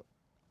cool.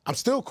 I'm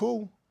still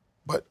cool,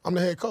 but I'm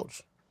the head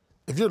coach.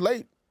 If you're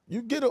late,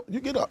 you get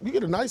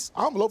a nice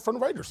envelope from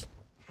the Raiders.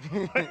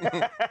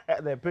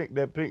 that pink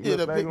Yeah,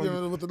 little that thing big,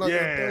 on you. with the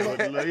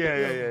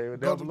Yeah.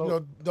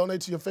 Go,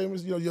 donate to your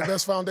famous, your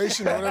best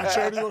foundation or whatever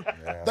charity.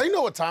 They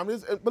know what time it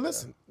is. But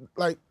listen,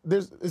 like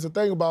there's a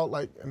thing about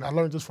like, and I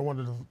learned this from one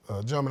of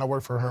the gentlemen I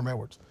work for, Herm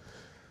Edwards.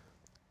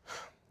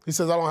 He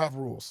says I don't have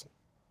rules,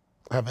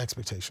 I have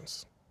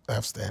expectations, I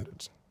have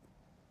standards,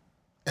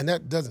 and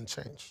that doesn't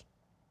change.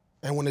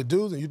 And when it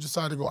does, and you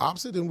decide to go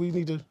opposite, then we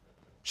need to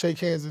shake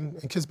hands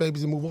and kiss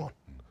babies and move on.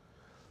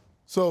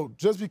 So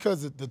just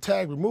because the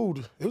tag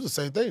removed, it was the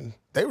same thing.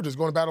 They were just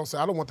going to battle and say,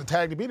 I don't want the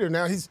tag to be there.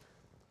 Now he's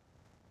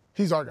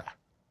our guy.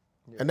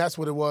 Yeah. And that's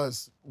what it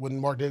was when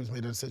Mark Davis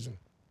made the decision.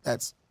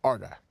 That's our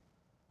guy.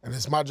 And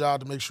it's my job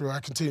to make sure I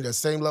continue that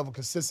same level of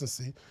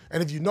consistency.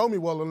 And if you know me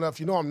well enough,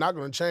 you know I'm not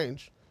going to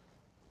change.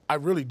 I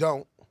really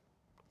don't.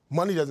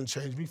 Money doesn't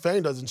change me.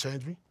 Fame doesn't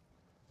change me.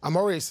 I'm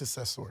already a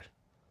success story.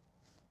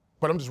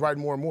 But I'm just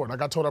writing more and more.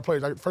 Like I told our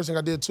players, first thing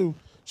I did too,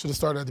 should have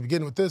started at the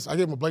beginning with this, I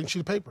gave them a blank sheet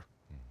of paper.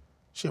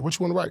 Shit, what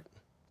you want to write?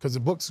 Because the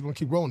books are going to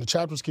keep rolling. The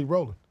chapters keep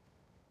rolling.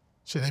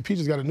 Shit, AP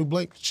just got a new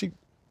blank sheet.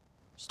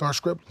 Start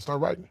scripting, start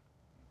writing.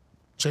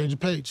 Change the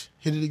page,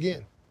 hit it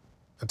again.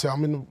 Until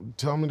I'm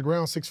in the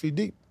ground 6 feet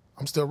deep,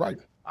 I'm still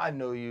writing. I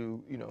know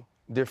you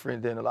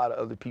different than a lot of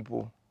other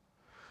people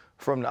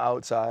from the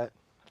outside.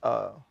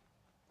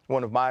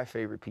 One of my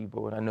favorite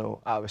people, and I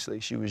know obviously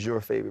she was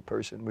your favorite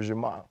person, was your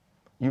mom.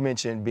 You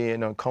mentioned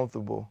being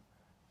uncomfortable.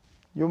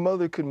 Your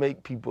mother could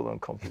make people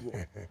uncomfortable.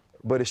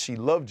 But if she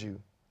loved you,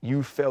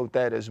 you felt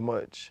that as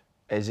much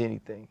as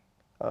anything.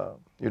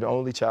 You're the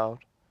only child.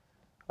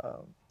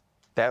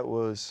 That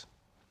was,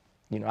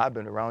 I've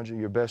been around you,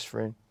 your best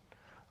friend.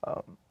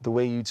 The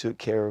way you took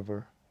care of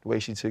her, the way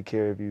she took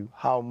care of you,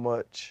 how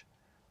much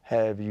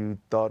have you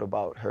thought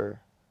about her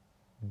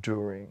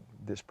during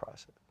this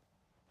process?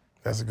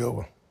 That's a good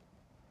one.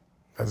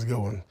 That's a good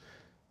one.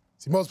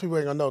 See, most people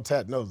ain't gonna know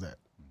Tat knows that.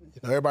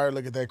 Everybody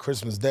look at that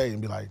Christmas Day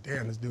and be like,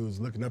 damn, this dude's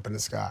looking up in the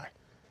sky.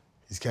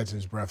 He's catching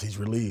his breath, he's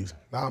relieved.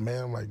 Nah,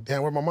 man, I'm like,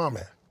 damn, where my mom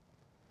at?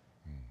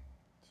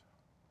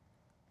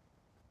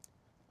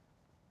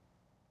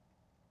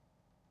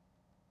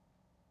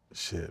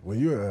 Shit, when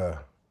you're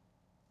a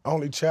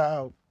only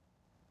child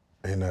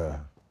and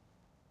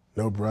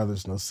no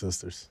brothers, no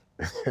sisters,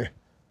 the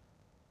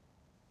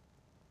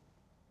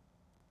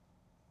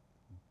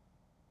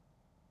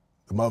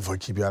motherfucker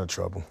keep you out of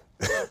trouble,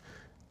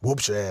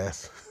 whoops your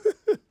ass,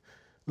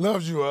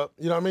 loves you up,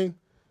 you know what I mean?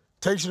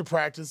 Takes you to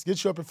practice,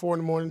 gets you up at 4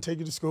 in the morning, take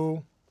you to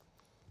school,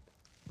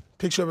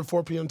 picks you up at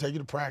 4 p.m., take you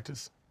to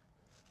practice.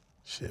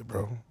 Shit,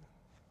 bro.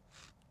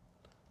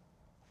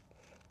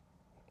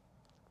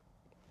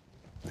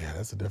 Yeah,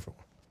 that's a different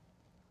one.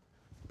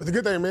 But the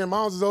good thing, man,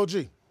 Mom's is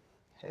OG.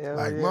 Hell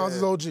like, yeah. Mom's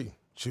is OG.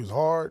 She was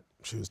hard,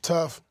 she was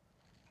tough,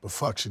 but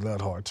fuck, she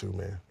loved hard too,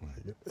 man.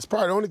 Like, it's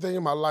probably the only thing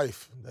in my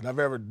life that I've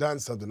ever done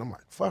something, I'm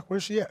like, fuck,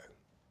 where's she at?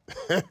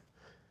 And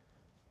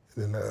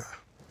then,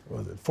 what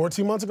was it,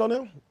 14 months ago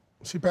now?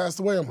 She passed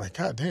away. I'm like,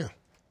 God damn.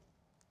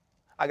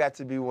 I got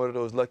to be one of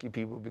those lucky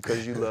people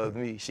because you loved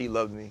me. She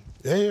loved me.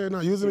 Yeah, no,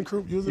 you was in a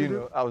group.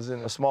 I was in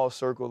a small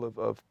circle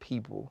of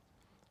people.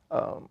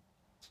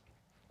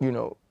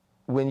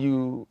 When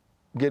you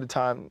get a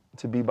time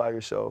to be by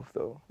yourself,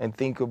 though, and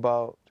think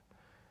about,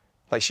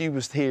 like, she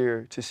was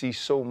here to see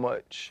so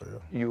much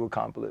you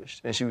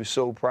accomplished, and she was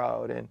so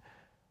proud. And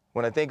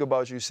when I think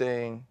about you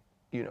saying,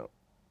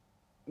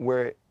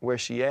 where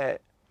she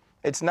at,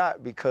 it's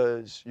not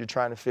because you're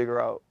trying to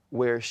figure out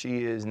where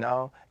she is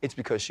now, it's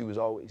because she was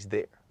always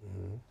there.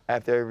 Mm-hmm.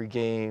 After every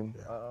game,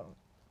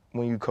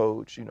 when you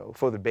coach,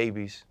 for the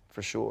babies,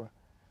 for sure.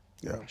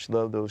 Yeah. She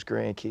loved those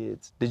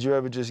grandkids. Did you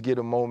ever just get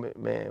a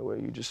moment, man, where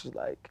you just was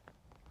like,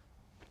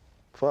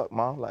 fuck,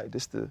 Mom, like,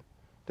 this the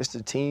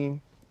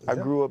team I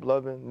grew up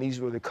loving. These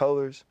were the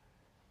colors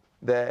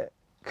that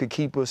could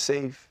keep us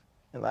safe.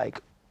 And, like,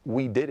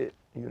 we did it,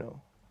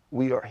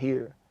 We are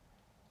here.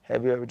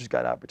 Have you ever just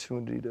got an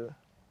opportunity to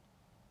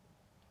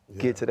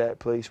get to that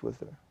place with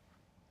her?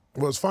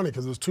 Well, it's funny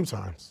because it was 2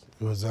 times.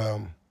 It was that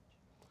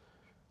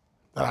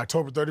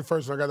October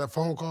 31st when I got that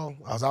phone call.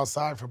 I was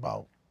outside for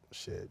about,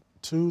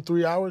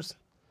 2-3 hours.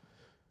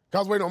 I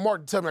was waiting on Mark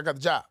to tell me I got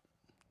the job.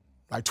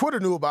 Like, Twitter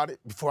knew about it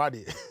before I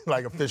did,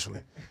 like, officially.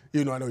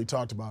 I know he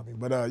talked about me.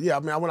 But, I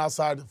went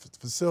outside the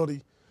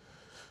facility.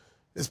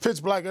 It's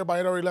pitch black. Everybody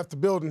had already left the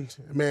building.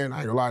 Man, I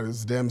ain't gonna lie, this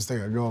is a damn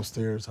mistake. I go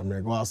upstairs. I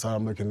go outside.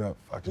 I'm looking up,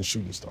 fucking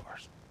shooting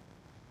stars.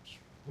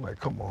 I'm like,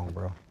 come on,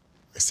 bro.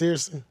 Like,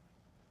 seriously?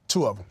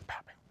 2 of them.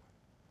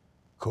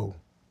 Cool.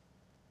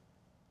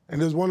 And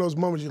there's one of those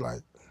moments you're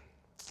like,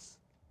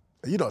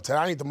 Ted,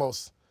 I ain't the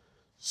most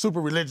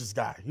super religious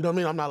guy. You know what I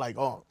mean? I'm not like,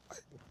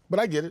 but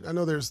I get it. I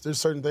know there's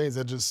certain things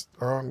that just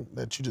are on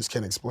that you just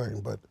can't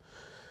explain. But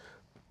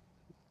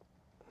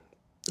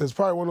it's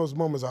probably one of those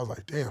moments I was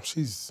like, damn,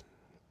 she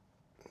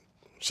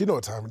know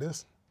what time it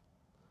is.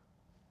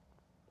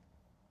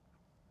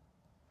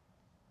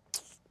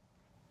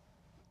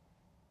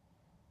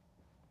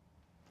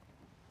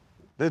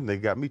 This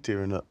nigga got me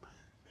tearing up.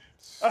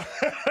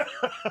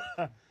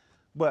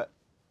 But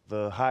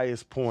the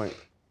highest point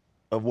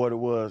of what it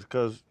was?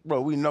 Because,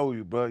 bro, we know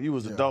you, bro. You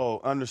was a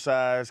dog,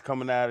 undersized,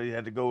 coming out of you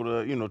had to go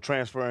to,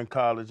 transfer in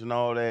college and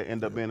all that,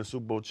 end up being a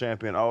Super Bowl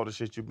champion, all the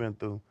shit you've been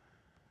through.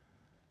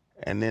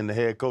 And then the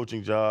head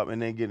coaching job,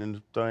 and then getting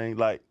the thing.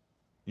 Like,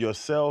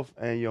 yourself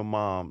and your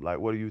mom, like,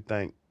 what do you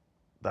think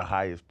the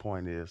highest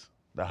point is?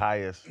 The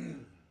highest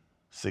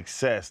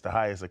success, the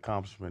highest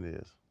accomplishment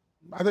is?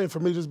 I think for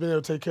me, just being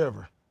able to take care of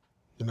her.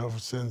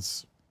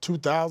 Since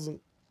 2000,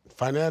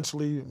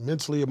 financially,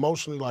 mentally,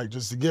 emotionally, like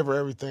just to give her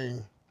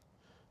everything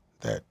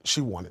that she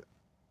wanted.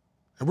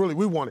 And really,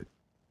 we wanted.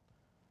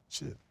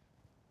 Shit.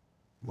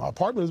 My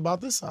apartment is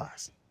about this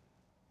size.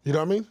 You know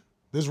what I mean?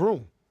 This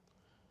room.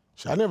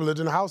 Shit, I never lived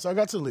in a house. I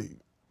got to the league.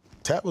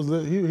 Tat was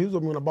he was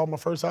with me when I bought my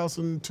first house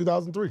in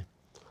 2003.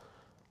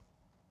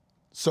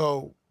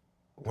 So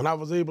when I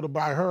was able to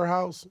buy her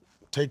house,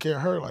 take care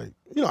of her, like,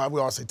 we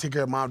always say take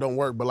care of mom, don't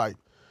work, but like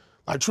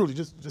truly,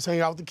 just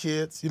hang out with the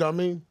kids, you know what I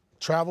mean?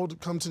 Travel to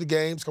come to the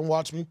games, come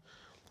watch me.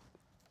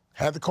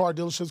 Had the car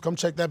dealerships, come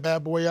check that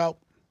bad boy out.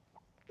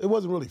 It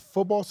wasn't really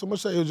football so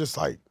much, it was just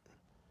like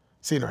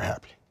seeing her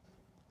happy.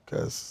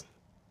 Because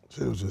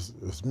it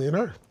was me and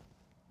her.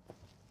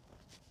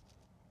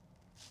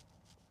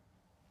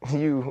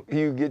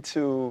 You get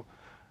to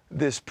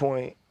this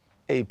point,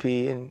 AP,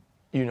 and,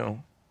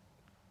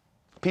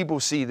 people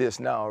see this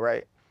now,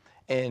 right?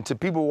 And to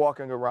people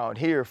walking around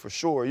here, for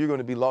sure, you're going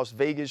to be Las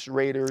Vegas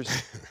Raiders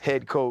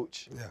head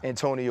coach,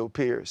 Antonio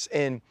Pierce.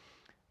 And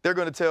they're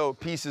going to tell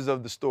pieces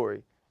of the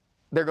story.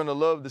 They're going to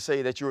love to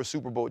say that you're a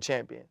Super Bowl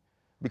champion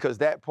because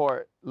that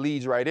part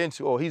leads right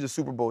into, he's a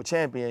Super Bowl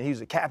champion, he's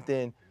a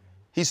captain,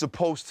 he's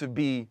supposed to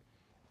be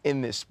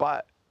in this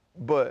spot.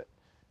 But,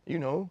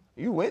 you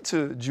went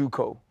to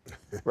JUCO,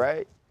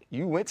 right?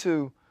 You went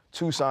to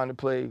Tucson to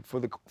play for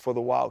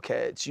the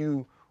Wildcats.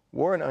 You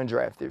were an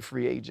undrafted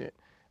free agent.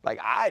 Like,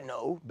 I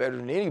know better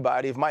than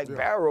anybody, if Mike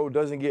Barrow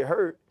doesn't get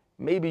hurt,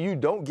 maybe you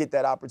don't get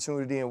that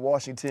opportunity in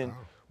Washington,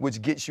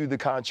 which gets you the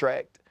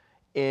contract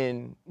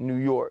in New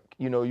York.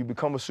 You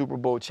become a Super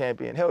Bowl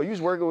champion. Hell, you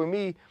was working with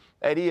me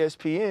at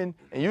ESPN,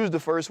 and you was the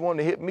first one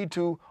to hit me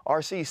to,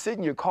 RC, sit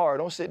in your car.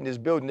 Don't sit in this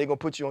building. They're going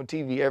to put you on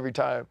TV every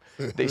time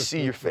they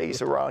see your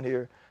face around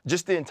here.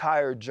 Just the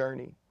entire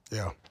journey.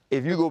 Yeah.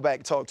 If you go back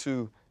and talk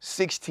to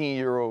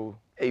 16-year-old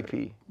AP.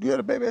 You had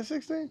a baby at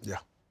 16? Yeah.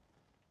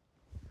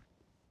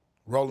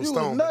 Rolling You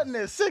Stone. was nothing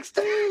at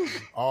 16?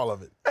 All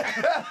of it.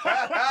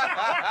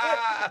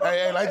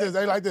 hey, like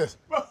this.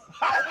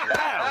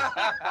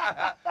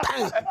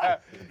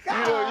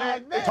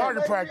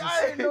 Target practice.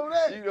 I didn't know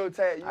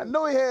that. I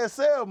know he had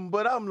 7,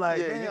 but I'm like,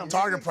 damn.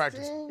 Target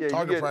practice. Yeah,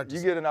 Target practice.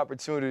 You get an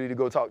opportunity to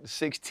go talk to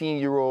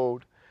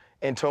 16-year-old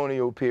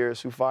Antonio Pierce,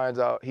 who finds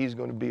out he's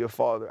going to be a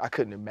father. I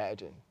couldn't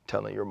imagine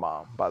telling your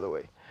mom, by the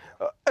way.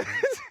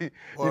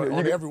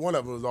 Every one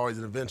of them was always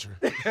an adventure.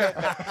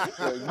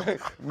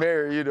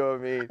 Mary, you know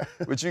what I mean?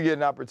 But you get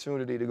an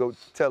opportunity to go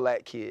tell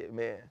that kid,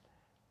 man,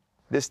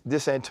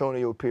 this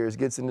Antonio Pierce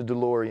gets in the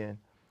DeLorean,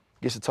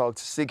 gets to talk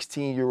to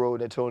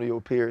 16-year-old Antonio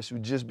Pierce, who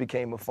just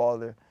became a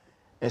father,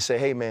 and say,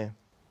 hey, man,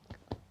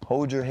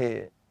 hold your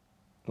head.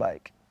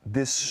 Like,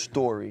 this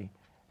story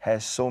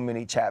has so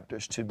many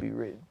chapters to be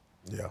written.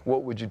 Yeah.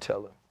 What would you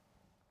tell him?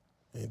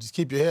 Man, just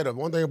keep your head up.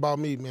 One thing about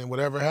me, man,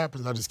 whatever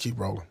happens, I just keep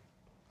rolling.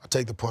 I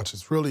take the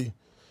punches. Really,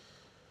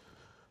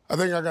 I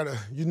think I got a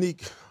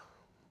unique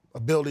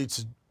ability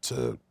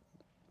to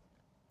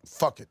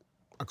fuck it.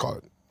 I call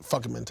it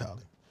fuck it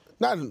mentality.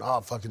 Not an,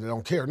 fuck it, I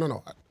don't care.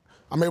 No.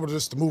 I'm able to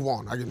just to move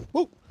on. I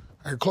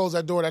can close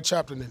that door, that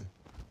chapter, and then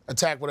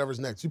attack whatever's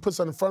next. You put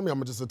something in front of me, I'm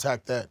going to just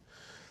attack that.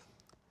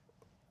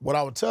 What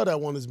I would tell that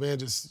one is, man,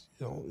 just,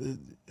 you're going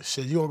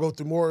to go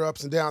through more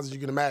ups and downs than you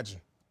can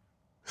imagine.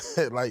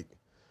 Like,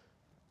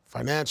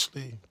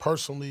 financially,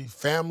 personally,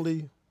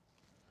 family,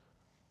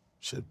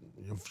 shit,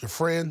 your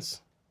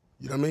friends,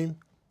 you know what I mean?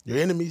 Your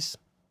enemies.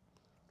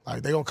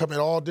 Like, they're going to come in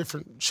all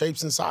different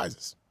shapes and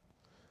sizes.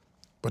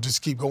 But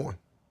just keep going.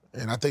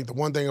 And I think the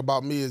one thing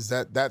about me is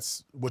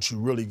that's what you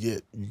really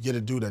get. You get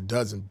a dude that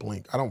doesn't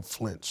blink. I don't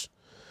flinch.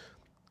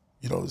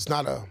 It's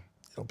not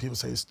people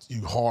say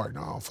you hard.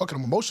 No, fucking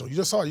I'm emotional. You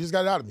just saw it. You just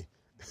got it out of me.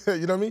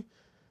 You know what I mean?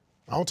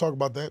 I don't talk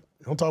about that.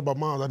 I don't talk about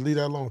moms. I leave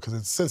that alone because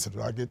it's sensitive.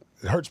 It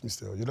hurts me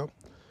still,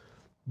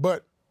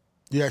 But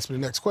you ask me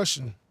the next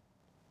question,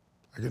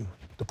 I can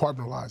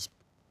departmentalize,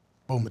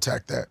 boom,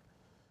 attack that.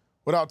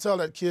 What I'll tell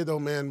that kid, though,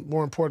 man,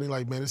 more importantly,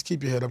 like, man, just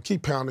keep your head up,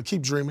 keep pounding,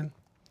 keep dreaming.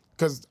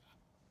 Because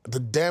the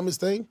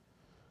damnest thing,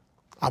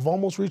 I've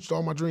almost reached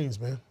all my dreams,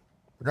 man.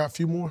 I got a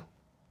few more.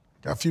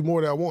 Got a few more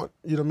that I want,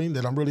 you know what I mean,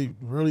 that I'm really,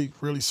 really,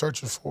 really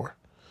searching for.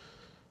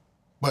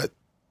 But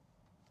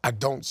I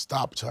don't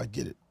stop till I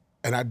get it.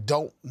 And I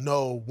don't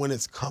know when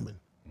it's coming,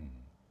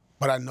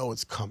 but I know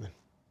it's coming.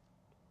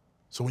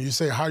 So when you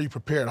say, how are you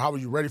prepared? How are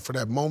you ready for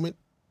that moment?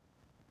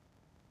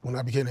 When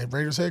I became a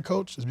Raiders head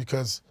coach, is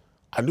because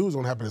I knew it was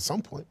going to happen at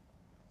some point.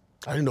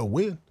 I didn't know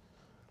when.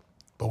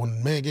 But when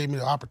the man gave me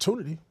the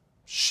opportunity,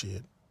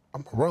 shit,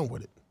 I'm going to run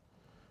with it.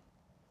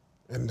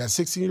 And that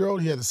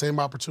 16-year-old, he had the same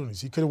opportunities.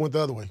 He could have went the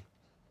other way.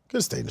 Could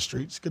have stayed in the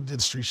streets. Could have did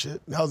the street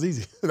shit. That was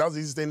easy. That was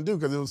the easiest thing to do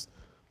because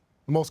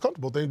the most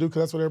comfortable thing to do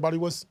because that's what everybody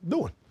was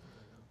doing.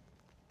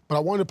 But I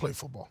wanted to play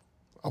football.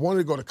 I wanted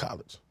to go to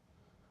college.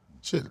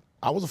 Shit,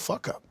 I was a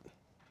fuck up.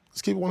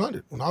 Let's keep it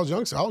 100. When I was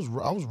young, I was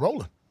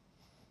rolling.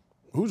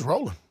 Who was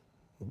rolling?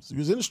 He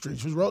was in the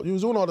streets. He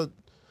was doing all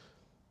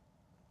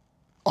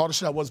the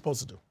shit I wasn't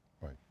supposed to do.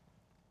 Right.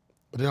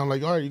 But then I'm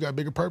like, all right, you got a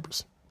bigger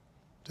purpose.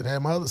 Then I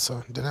had my other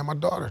son. Then I had my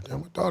daughter.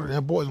 Then I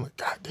had boys. I'm like,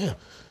 God damn.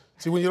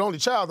 See, when you're the only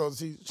child, though,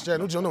 Chad,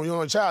 don't you know, when you're the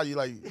only child, you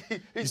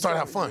start to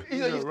have fun.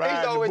 He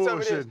always tell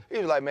me this. He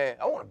was like, man,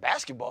 I want a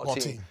basketball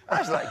team.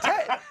 I was like,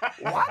 Dad,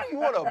 why do you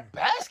want a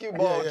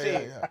basketball team?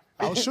 Yeah.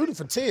 I was shooting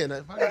for 10.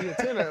 If I got to get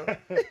 10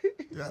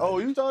 Oh,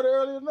 you started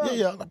earlier than that?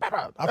 Yeah.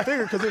 I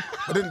figured,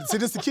 but then, see,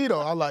 this is the key,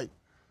 though. I'm like,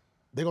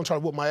 they're going to try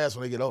to whoop my ass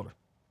when they get older.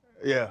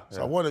 Yeah.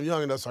 So I want them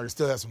young enough so I can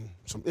still have some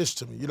ish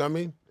to me. You know what I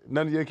mean?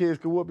 None of your kids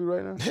could whoop you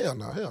right now? Hell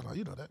no.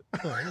 You know that.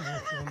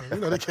 You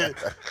know they can't.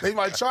 They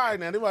might try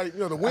now. They might,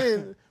 to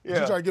win. You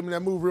try to give them that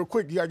move real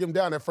quick. You got to get them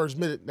down that first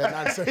minute, that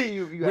 9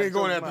 seconds. We ain't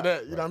going after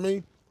that. You know what I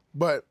mean?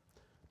 But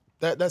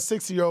that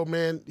 60-year-old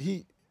man,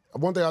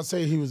 one thing I'd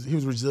say, he was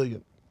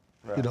resilient.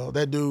 Right.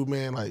 That dude,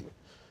 man,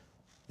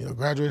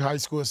 graduated high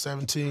school at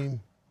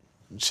 17.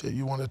 Shit,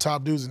 you one of the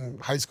top dudes in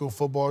high school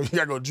football. You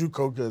got to go to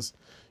JUCO because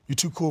you're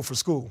too cool for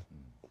school.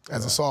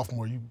 As a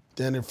sophomore, you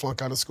then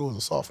flunk out of school as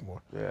a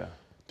sophomore. Yeah.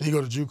 Then you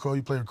go to JUCO,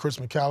 you play with Chris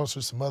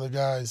McAllister, some other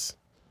guys.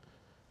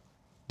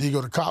 Then you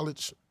go to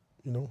college,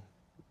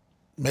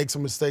 make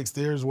some mistakes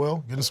there as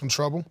well, get in some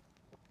trouble.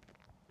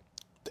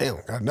 Damn,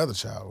 got another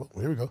child.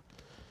 Well, here we go.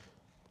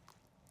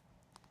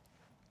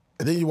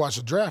 And then you watch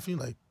the draft, and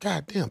you're like,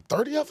 God damn,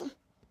 30 of them?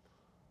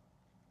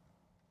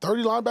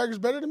 30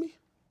 linebackers better than me?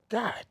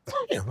 God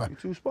damn. You're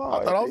too small.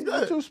 I thought I was good.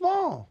 You're too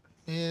small.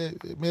 Yeah,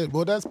 man,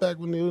 well, that's back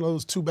when it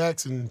was 2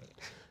 backs and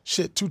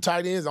shit, 2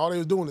 tight ends. All they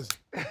was doing is,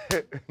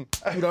 you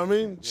know what I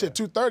mean? Yeah. Shit,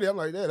 230. I'm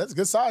like, yeah, that's a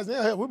good size.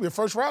 Yeah, hell, we'll be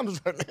first rounders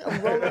right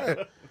now. Right.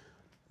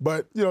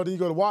 But, then you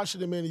go to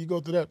Washington, man, and you go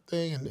through that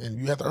thing, and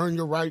you have to earn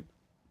your right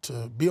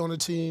to be on the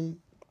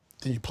team.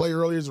 Then you play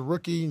early as a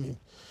rookie, and you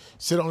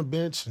sit on the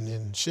bench, and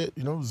then shit,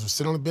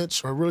 sit on the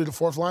bench, or really the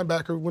 4th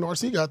linebacker when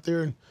RC got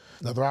there, and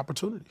another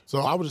opportunity. So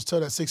I would just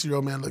tell that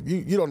 60-year-old man, look,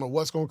 you don't know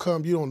what's going to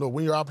come. You don't know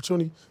when your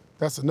opportunity.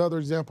 That's another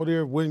example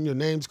there. When your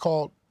name's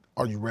called,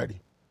 are you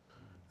ready?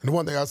 And the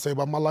one thing I say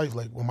about my life,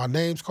 like when my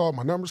name's called,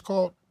 my number's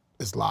called,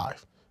 it's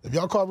live. If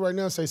y'all call me right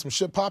now and say some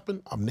shit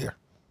popping, I'm there.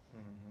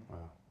 Mm-hmm.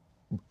 Wow.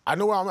 I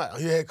know where I'm at.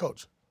 I'm your head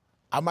coach.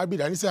 I might be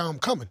there. I didn't say I'm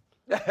coming.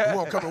 Who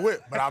I'm coming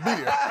with, but I'll be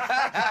there.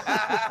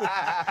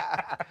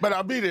 But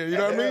I'll be there, you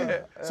know what I mean?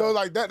 So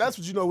like that's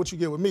what you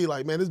get with me.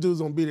 Like, man, this dude's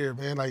gonna be there,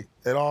 man, like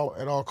at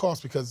all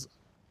costs, because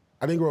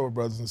I didn't grow up with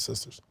brothers and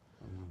sisters.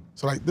 Mm-hmm.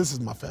 So like, this is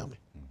my family.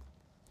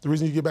 The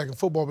reason you get back in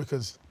football,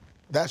 because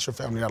that's your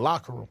family, that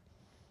locker room.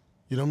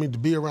 You know what I mean? To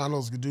be around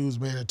those good dudes,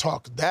 man, and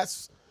talk.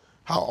 That's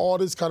how all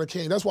this kind of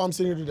came. That's why I'm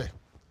sitting here today,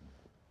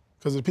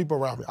 because of the people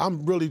around me.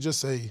 I'm really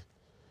just a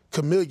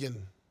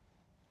chameleon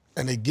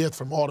and a gift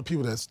from all the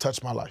people that's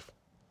touched my life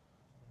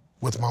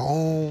with my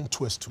own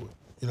twist to it.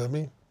 You know what I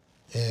mean?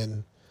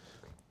 And,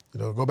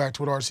 go back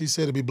to what RC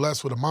said, to be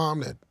blessed with a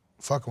mom that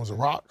fucking was a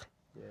rock.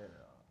 Yeah.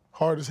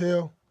 Hard as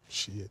hell.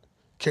 Shit.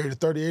 Carried a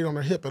 38 on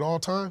her hip at all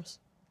times.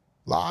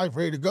 Live,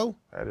 ready to go.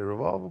 Had a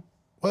revolver?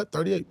 What?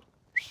 38.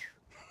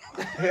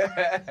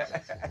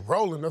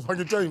 Rolling. That's what I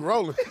can tell you.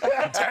 Rolling.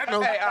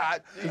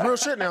 It's real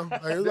shit now.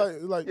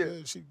 Like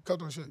she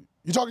cut on shit.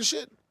 You talking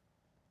shit?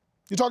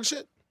 You talking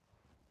shit?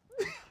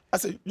 I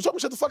said, you talking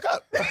shut the fuck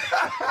up.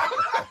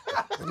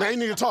 Now you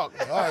need to talk.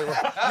 All right,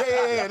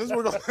 well, yeah. This is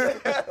what we're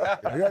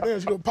going. Goddamn,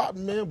 she go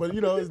popping, man. But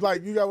it's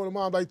like you got with a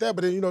mom like that.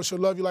 But then she'll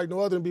love you like no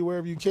other and be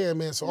wherever you can,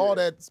 man. So all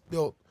that's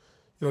built.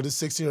 This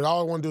 16 all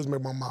I want to do is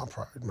make my mom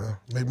proud, man.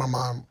 Make my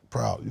mom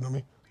proud, you know what I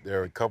mean?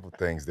 There are a couple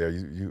things there.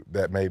 You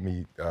that made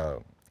me,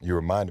 you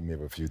reminded me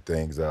of a few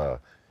things.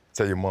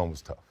 Say your mom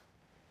was tough,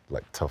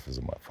 like tough as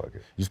a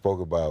motherfucker. You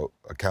spoke about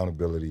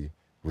accountability,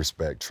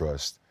 respect,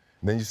 trust.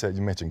 And then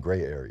you mentioned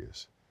gray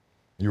areas.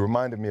 You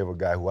reminded me of a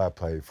guy who I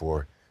played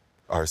for.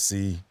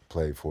 RC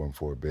played for him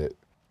for a bit.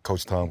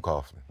 Coach Tom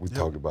Coughlin. We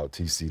talked about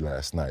TC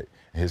last night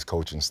and his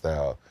coaching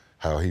style,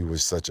 how he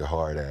was such a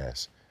hard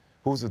ass.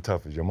 Who's the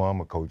toughest, your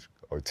mom or Coach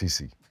or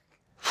TC?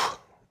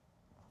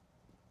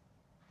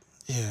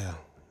 Yeah.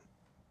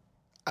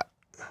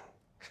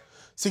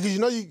 See, because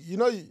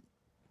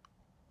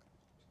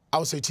I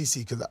would say TC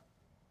because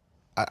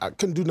I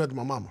couldn't do nothing to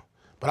my mama,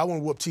 but I want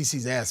to whoop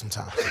TC's ass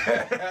sometimes.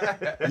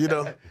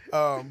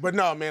 But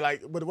no, man.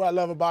 But what I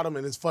love about him,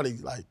 and it's funny,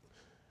 he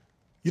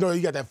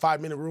got that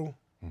 5-minute rule.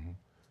 Mm-hmm.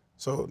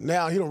 So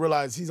now he don't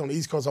realize he's on the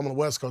East Coast, I'm on the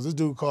West Coast. This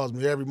dude calls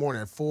me every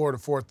morning at 4 to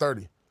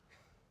 4:30.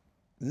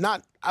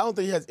 I don't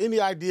think he has any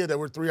idea that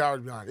we're 3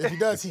 hours behind. If he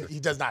does, he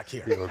does not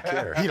care. He don't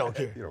care. He don't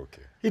care. He don't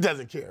care. He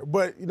doesn't care.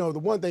 But, the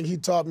one thing he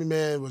taught me,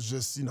 man, was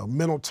just,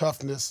 mental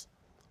toughness.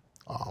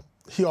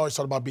 He always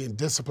talked about being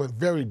disciplined,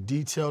 very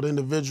detailed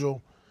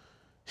individual.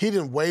 He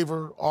didn't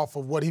waver off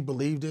of what he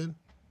believed in.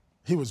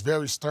 He was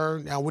very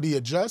stern. Now, would he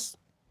adjust?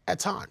 At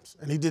times.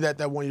 And he did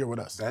that 1 year with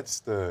us.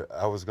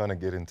 I was going to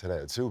get into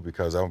that, too,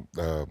 because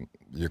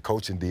your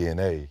coaching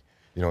DNA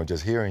you know,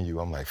 just hearing you,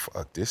 I'm like,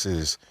 fuck, this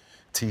is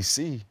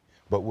TC,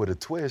 but with a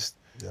twist,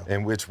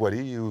 in which what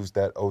he used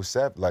that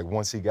 07, like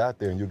once he got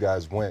there and you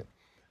guys went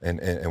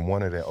and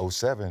won it in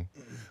 07,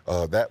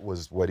 that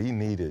was what he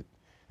needed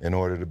in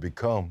order to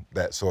become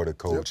that sort of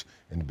coach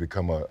and to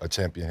become a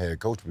champion head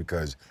coach,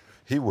 because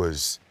he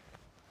was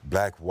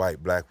black,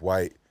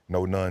 white,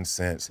 no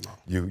nonsense.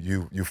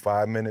 You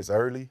 5 minutes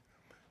early,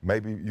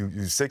 maybe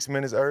you 6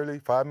 minutes early,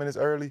 5 minutes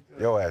early,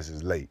 your ass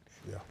is late.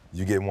 Yeah.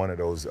 You get one of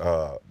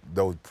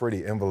those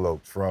pretty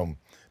envelopes from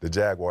the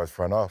Jaguars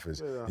front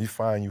office, he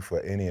fine you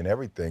for any and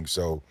everything.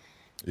 So,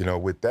 you know,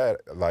 with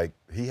that, like,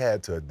 he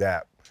had to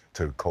adapt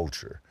to the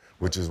culture,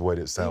 which is what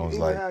it sounds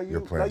like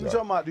you're playing. Like you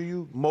talking about, do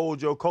you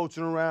mold your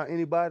coaching around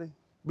anybody?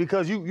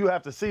 Because you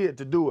have to see it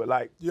to do it.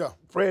 Like,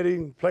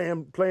 Freddie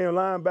playing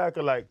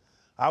linebacker, like,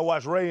 I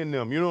watch Ray and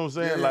them, you know what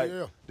I'm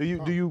saying?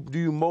 Do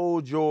you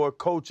mold your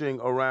coaching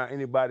around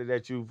anybody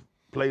that you've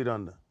played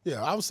under?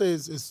 Yeah, I would say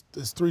it's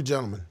three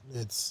gentlemen.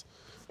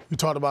 We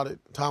talked about it,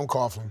 Tom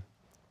Coughlin,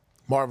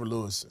 Marvin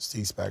Lewis, and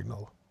Steve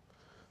Spagnuolo.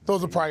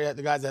 Those are probably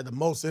the guys that had the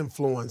most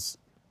influence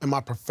in my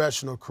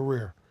professional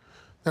career.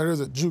 Now, there's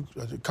a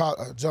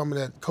gentleman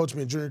that coached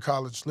me in junior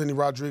college, Lenny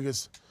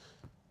Rodriguez,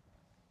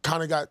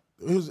 I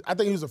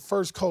think he was the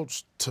first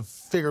coach to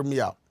figure me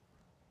out.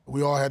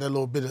 We all had that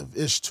little bit of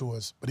ish to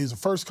us, but he was the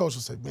first coach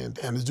to say, man,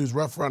 damn, this dude's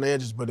rough around the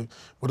edges, but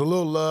with a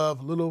little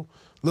love, a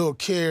little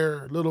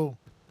care, a little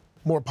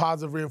more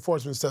positive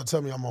reinforcement instead of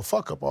telling me I'm gonna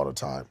fuck up all the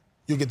time,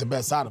 you get the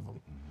best out of him.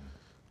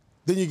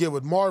 Then you get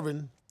with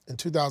Marvin in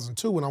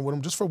 2002 when I'm with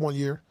him just for 1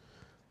 year,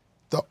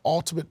 the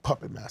ultimate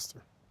puppet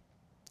master.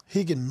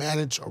 He can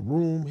manage a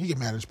room, he can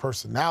manage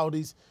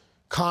personalities,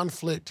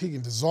 conflict, he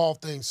can dissolve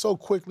things so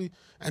quickly,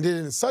 and then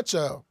in such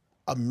a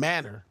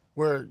manner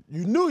where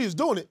you knew he was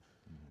doing it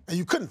and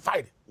you couldn't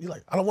fight it. You're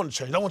like, I don't want to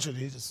change, I don't want you to.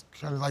 He just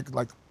kind of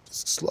like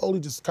just slowly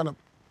just kind of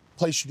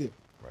place you there.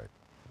 Right.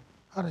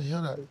 How the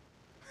hell that?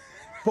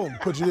 Boom,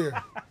 put you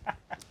there.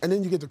 And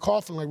then you get the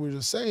Coughlin, like we were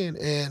just saying,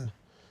 and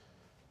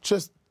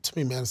just, to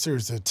me, man,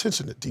 seriously,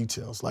 attention to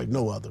details like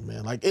no other,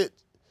 man. Like,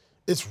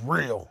 it's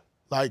real.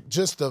 Like,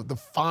 just the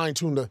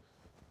fine-tune,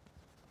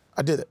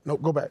 I did it. No,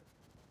 go back.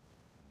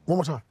 One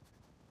more time.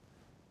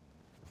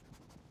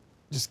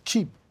 Just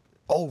keep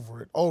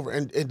over,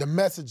 and the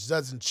message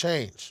doesn't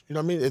change. You know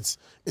what I mean? It's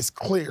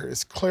clear,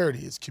 it's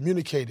clarity, it's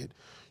communicated.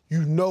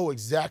 You know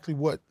exactly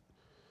what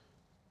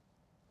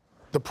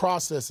the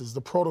process is,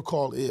 the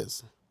protocol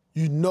is.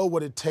 You know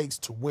what it takes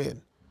to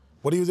win.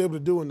 What he was able to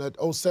do in that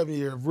 07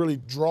 year, really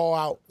draw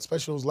out,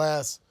 especially those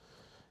last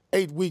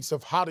 8 weeks,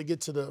 of how to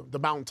get to the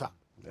mountaintop,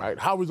 right?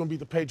 How we're gonna beat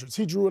the Patriots.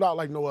 He drew it out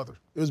like no other.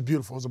 It was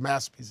beautiful, it was a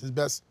masterpiece, his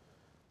best.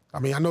 I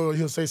mean, I know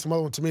he'll say some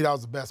other one. To me, that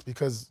was the best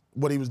because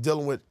what he was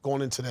dealing with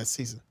going into that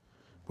season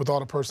with all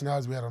the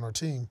personalities we had on our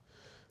team.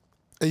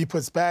 And you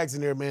put Spags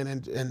in there, man,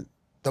 and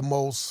the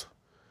most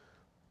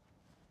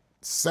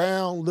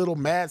sound little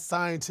mad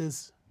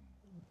scientist,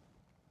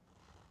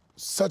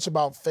 such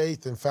about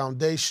faith and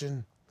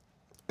foundation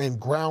and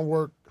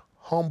groundwork,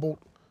 humbled,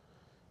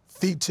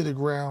 feet to the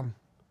ground,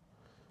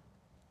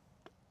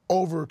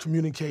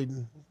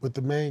 over-communicating with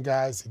the main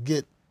guys to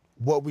get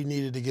what we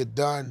needed to get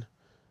done,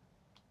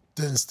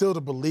 to instill the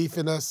belief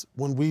in us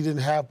when we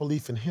didn't have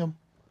belief in him,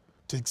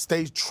 to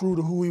stay true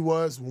to who he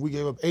was when we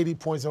gave up 80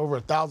 points and over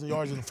 1,000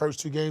 yards in the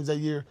first 2 games that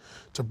year,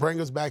 to bring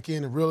us back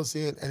in and reel us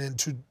in, and then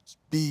to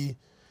be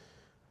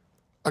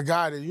a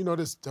guy that, you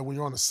notice that when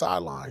you're on the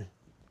sideline,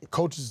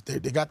 coaches, they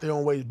got their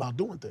own ways about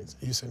doing things.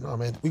 And you say, no,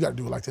 man, we got to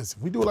do it like this.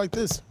 If we do it like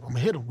this, I'm going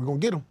to hit him. We're going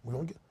to get him. We're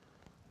going to get him.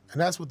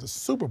 And that's what the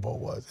Super Bowl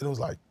was. And it was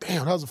like,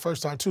 damn, that was the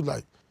first time, too,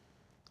 like,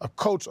 a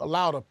coach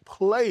allowed a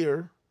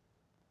player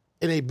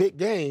in a big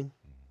game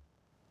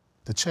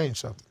to change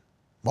something.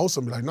 Most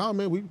of them be like, nah,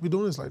 man, we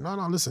doing this. Like, no,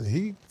 listen,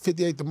 he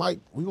 58 to Mike.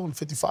 We going to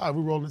 55.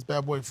 We rolling this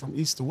bad boy from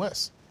east to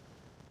west,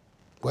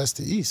 west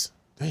to east.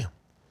 Damn.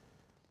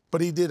 But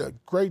he did a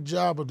great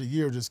job of the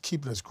year just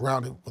keeping us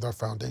grounded with our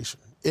foundation.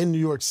 In New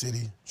York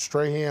City,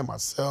 Strahan,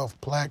 myself,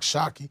 Plack,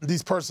 Shockey,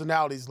 these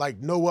personalities like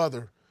no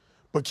other,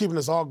 but keeping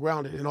us all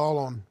grounded and all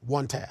on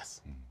one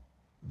task.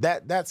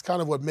 That's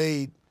kind of what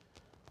made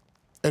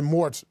and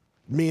morphed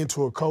me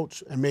into a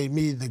coach and made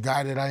me the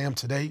guy that I am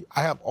today.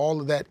 I have all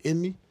of that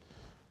in me,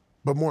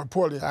 but more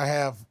importantly, I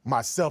have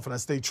myself and I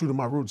stay true to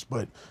my roots.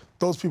 But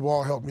those people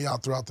all helped me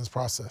out throughout this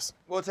process.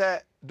 Well,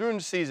 Tad, during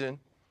the season,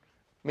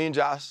 me and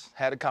Josh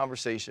had a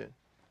conversation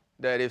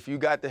that if you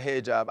got the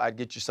head job, I'd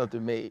get you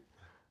something made.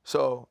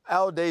 So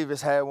Al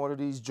Davis had one of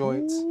these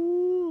joints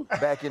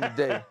back in the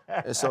day.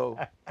 And so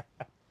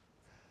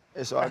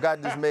I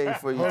got this made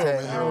for you,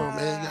 Tad.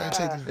 Man, you gotta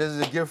take this. This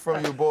is a gift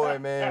from your boy,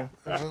 man.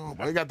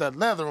 You got that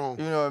leather on.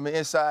 You know what I mean?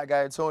 Inside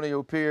got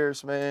Antonio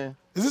Pierce, man.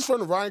 Is this from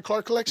the Ryan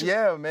Clark collection?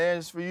 Yeah, man.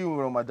 It's for you,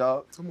 bro, my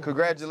dog.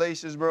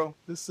 Congratulations, bro.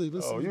 Let's see.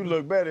 Oh, you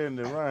look better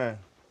than Ryan.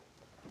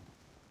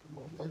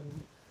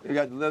 You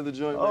got the leather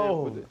joint,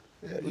 man.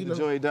 Put the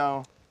joint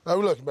down. How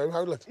we looking, baby?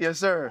 How we looking? Yes,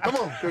 sir. Come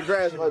on.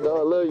 Congrats, my dog.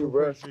 I love you,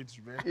 bro. Appreciate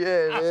you, man.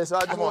 Yeah, man. So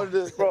I just wanted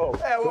to, Bro.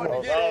 I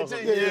wanted to get it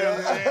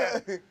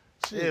to you.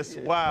 Yeah. It's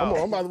wild.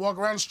 I'm about to walk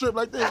around the strip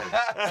like this.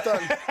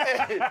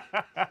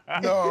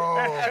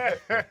 No.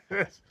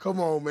 Come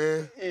on,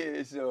 man.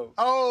 Yeah, so.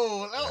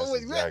 Oh,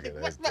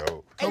 That's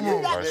dope. Come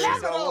on, got man.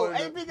 leather, though.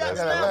 AP got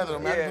leather,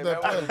 man. Yeah,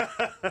 Put that man,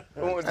 play.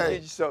 I wanted to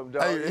get you something,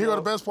 dog. Hey, here go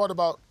the best part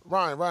about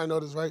Ryan. Ryan know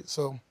this, right?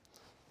 So,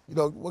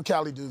 what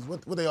Cali dudes,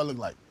 what they all look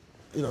like?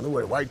 They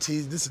wear white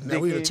tees. This is now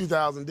we in the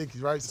 2000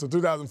 Dickies, right? So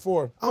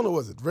 2004, I don't know,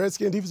 was it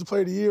Redskin Defensive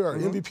Player of the Year or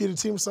MVP of the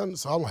team or something?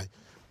 So I'm like,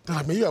 they're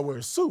like, man, you gotta wear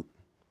a suit.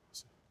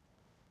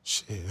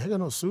 Shit, I ain't got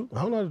no suit.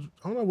 I don't know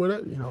how to wear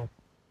that,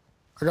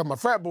 I got my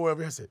frat boy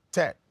over here. I said,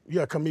 Tat, you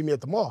gotta come meet me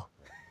at the mall.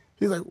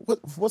 He's like,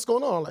 what's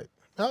going on? I'm like,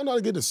 I don't know how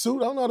to get the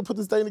suit. I don't know how to put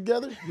this thing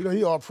together.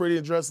 He all pretty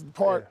and dressed the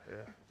part. Yeah.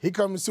 He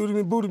come and suited me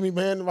and booted me,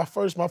 man. My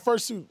first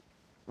suit,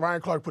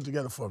 Ryan Clark put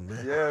together for me,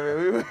 man.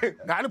 Yeah, man.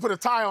 Now, I didn't put a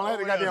tie on. I had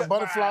the goddamn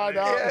butterfly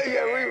down.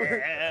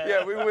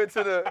 We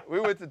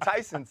went to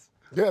Tyson's.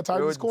 Yeah, Tyson's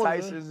we went to corner.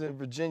 Tyson's in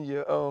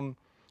Virginia.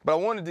 But I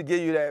wanted to give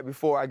you that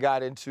before I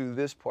got into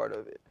this part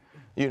of it.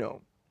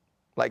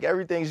 Like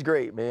everything's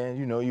great, man.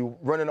 You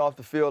running off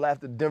the field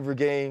after the Denver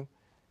game,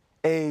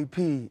 AP,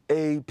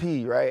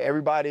 right?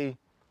 Everybody,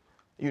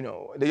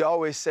 they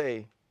always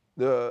say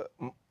the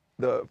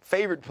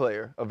favorite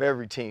player of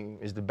every team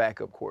is the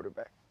backup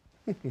quarterback,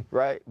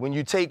 right? When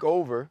you take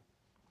over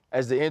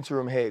as the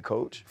interim head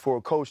coach for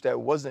a coach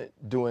that wasn't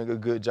doing a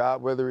good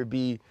job, whether it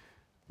be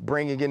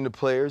bringing in the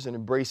players and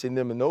embracing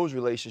them in those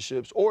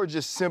relationships or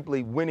just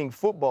simply winning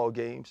football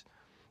games,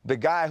 the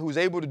guy who's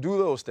able to do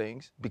those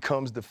things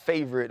becomes the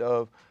favorite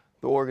of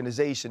the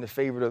organization, the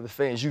favorite of the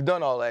fans. You've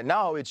done all that.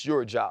 Now it's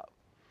your job.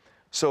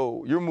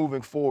 So you're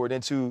moving forward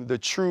into the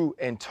true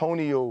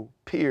Antonio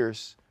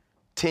Pierce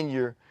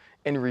tenure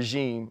and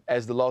regime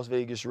as the Las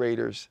Vegas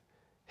Raiders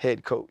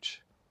head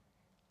coach.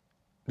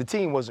 The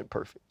team wasn't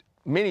perfect.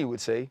 Many would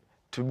say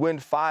to win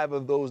 5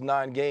 of those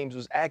 9 games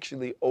was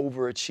actually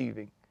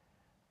overachieving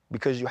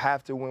because you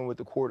have to win with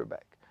the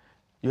quarterback.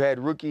 You had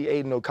rookie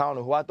Aiden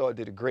O'Connell, who I thought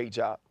did a great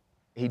job.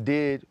 He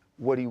did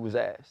what he was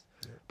asked.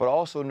 But I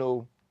also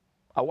know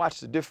I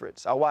watched the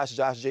difference. I watched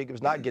Josh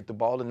Jacobs not get the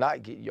ball and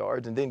not get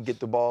yards and then get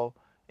the ball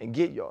and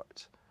get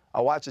yards.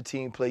 I watched a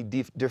team play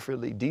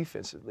differently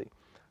defensively.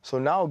 So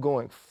now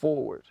going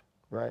forward,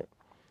 right,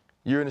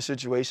 you're in a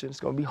situation,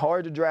 it's going to be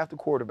hard to draft a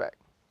quarterback.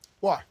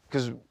 Why?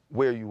 Because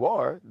where you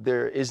are,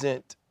 there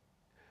isn't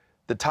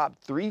the top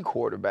 3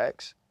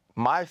 quarterbacks.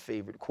 My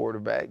favorite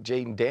quarterback,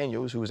 Jaden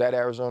Daniels, who was at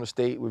Arizona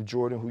State with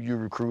Jordan, who you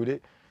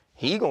recruited,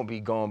 he going to be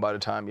gone by the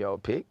time y'all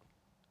pick.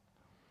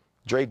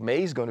 Drake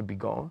May's going to be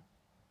gone.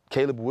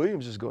 Caleb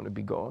Williams is going to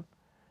be gone.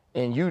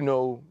 And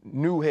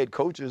new head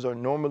coaches are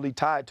normally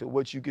tied to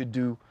what you could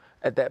do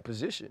at that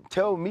position.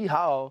 Tell me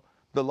how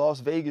the Las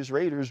Vegas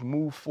Raiders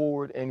move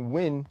forward and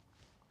win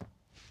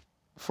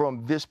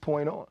from this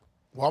point on.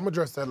 Well, I'm going to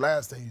address that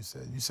last thing you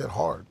said. You said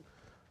hard.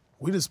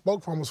 We just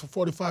spoke for almost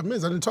 45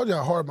 minutes. I didn't tell you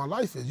how hard my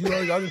life is.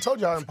 I didn't tell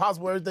you how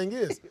impossible everything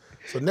is.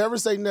 So never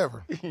say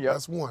never. Yep.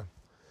 That's one.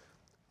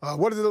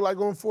 What does it look like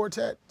going forward,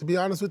 Tat? To be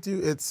honest with you,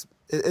 it's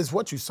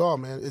what you saw,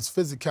 man. It's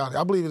physicality.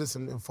 I believe it is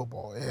in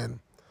football, and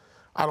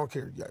I don't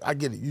care. I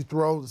get it. You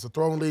throw. It's a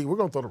throwing league. We're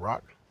going to throw the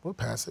rock. We'll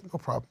pass it. No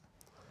problem.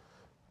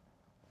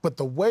 But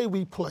the way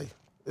we play,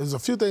 there's a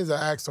few things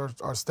I asked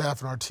our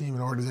staff and our team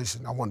and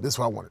organization. This is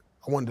what I wanted.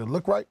 I wanted it to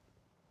look right,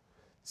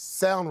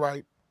 sound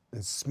right,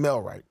 and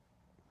smell right.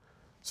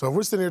 So if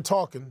we're sitting here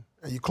talking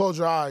and you close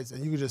your eyes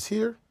and you can just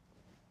hear,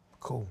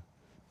 cool.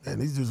 Man,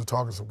 these dudes are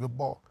talking some good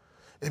ball.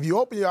 If you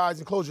open your eyes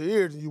and close your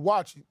ears and you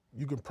watch,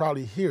 you can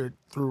probably hear it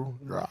through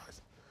your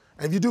eyes.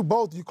 And if you do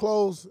both, you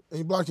close and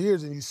you block your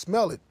ears and you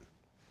smell it,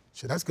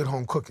 shit, that's good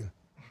home cooking.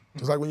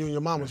 Just like when you're in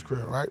your mama's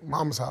crib, right?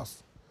 Mama's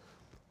house.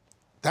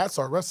 That's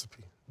our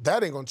recipe.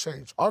 That ain't gonna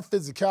change. Our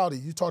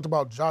physicality, you talked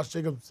about Josh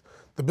Jacobs,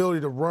 the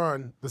ability to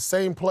run the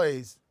same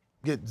plays,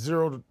 get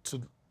 0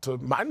 to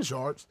minus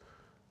yards,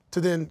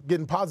 to then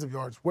getting positive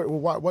yards.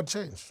 What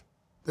changed?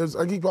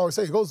 I keep always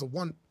saying, it goes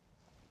to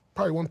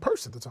probably one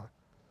person at the time.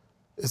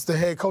 It's the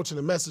head coach and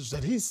the message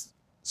that he's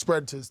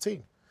spread to his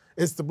team.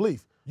 It's the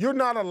belief. You're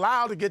not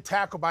allowed to get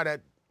tackled by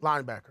that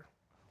linebacker.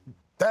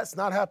 That's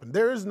not happening.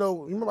 There is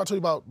no, remember I told you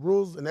about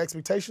rules and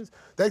expectations?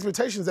 The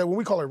expectation is that when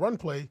we call a run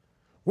play,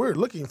 we're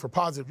looking for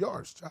positive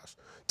yards, Josh.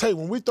 Tell you,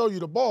 when we throw you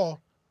the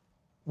ball,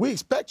 we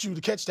expect you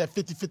to catch that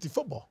 50-50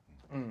 football.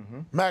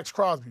 Mm-hmm. Max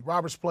Crosby,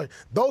 Robert Splay.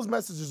 Those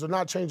messages are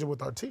not changing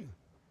with our team.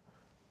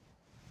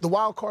 The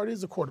wild card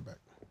is the quarterback.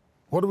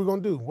 What are we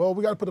going to do? Well,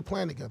 we got to put a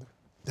plan together.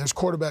 There's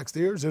quarterback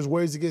steers. There's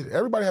ways to get it.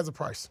 Everybody has a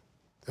price.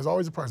 There's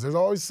always a price. There's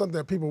always something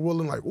that people are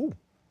willing, like, ooh,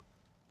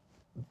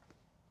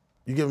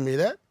 you giving me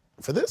that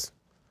for this?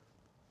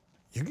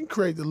 You can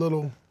create a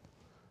little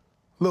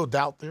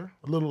doubt there,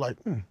 a little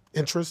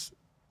interest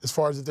as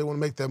far as if they want to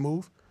make that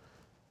move.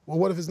 Well,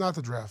 what if it's not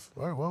the draft?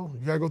 All right, well,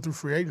 you got to go through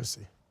free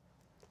agency.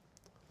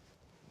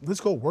 Let's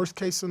go worst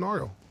case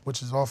scenario,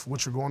 which is off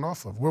what you're going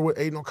off of. We're with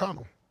Aiden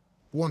O'Connell.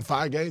 Won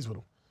 5 games with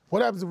him.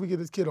 What happens if we give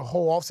this kid a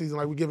whole offseason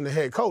like we're giving the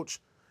head coach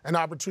an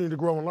opportunity to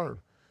grow and learn?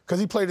 Because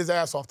he played his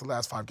ass off the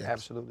last 5 games.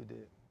 Absolutely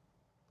did.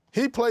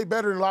 He played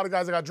better than a lot of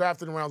guys that got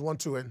drafted in rounds 1,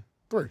 2, and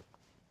 3.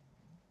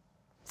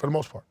 for the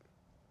most part.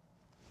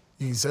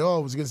 You can say, oh,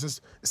 it was against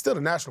this. It's still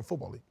the National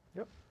Football League.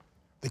 Yep.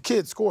 The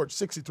kid scored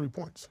 63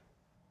 points.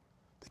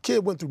 The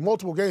kid went through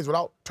multiple games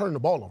without turning the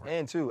ball over.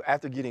 And, too,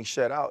 after getting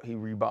shut out, he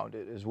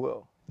rebounded as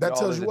well. That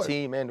tells you the what?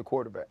 team and the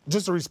quarterback.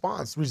 Just a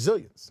response,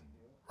 resilience,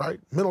 right?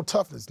 Mental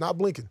toughness, not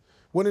blinking.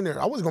 Went in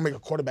there. I wasn't going to make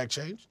a quarterback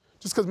change.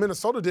 Just because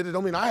Minnesota did it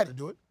don't mean I had to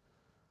do it.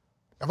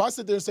 If I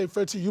sit there and say,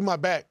 Fred T, you my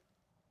back,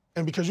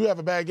 and because you have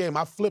a bad game,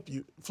 I flip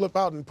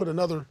out and put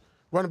another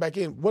running back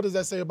in, what does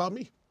that say about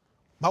me?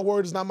 My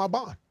word is not my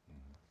bond.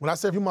 When I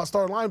say if you're my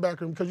starting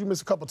linebacker and because you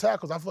miss a couple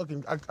tackles, I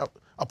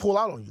pull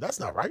out on you. That's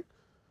not right.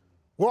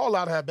 We're all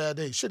allowed to have bad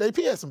days. Shit, AP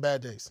had some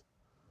bad days.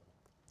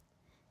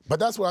 But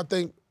that's what I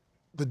think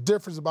the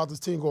difference about this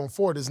team going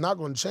forward is not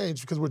going to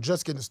change because we're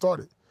just getting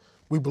started.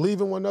 We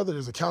believe in one another.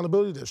 There's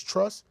accountability. There's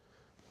trust.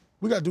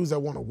 We got dudes that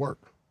want to work.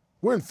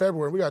 We're in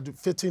February. We got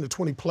 15 to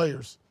 20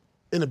 players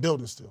in the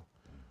building still.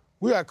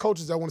 We got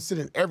coaches that want to sit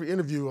in every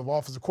interview of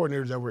offensive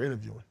coordinators that we're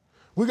interviewing.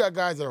 We got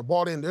guys that are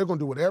bought in. They're going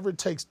to do whatever it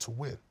takes to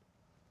win.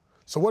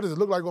 So what does it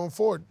look like going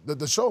forward?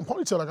 The show in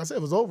Ponytail, like I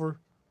said, was over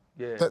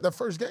that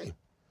first game.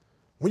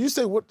 When you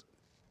say what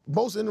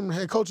most interim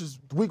head coaches,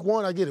 week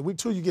 1, I get it. Week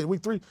 2, you get it.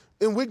 Week 3.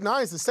 In week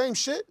 9, it's the same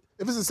shit.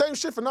 If it's the same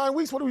shit for 9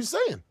 weeks, what are we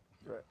saying?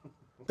 Right.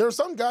 There are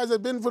some guys that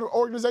have been for the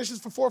organizations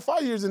for 4 or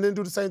 5 years and then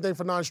do the same thing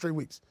for 9 straight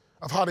weeks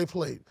of how they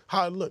played,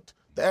 how it looked,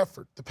 the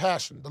effort, the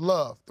passion, the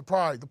love, the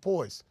pride, the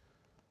poise,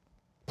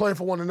 playing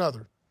for one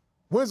another.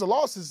 Wins or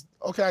losses,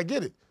 okay, I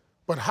get it.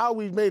 But how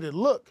we made it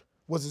look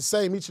was the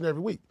same each and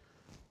every week.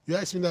 You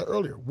asked me that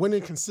earlier.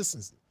 Winning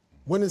consistency,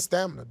 winning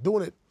stamina,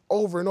 doing it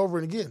over and over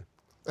and again,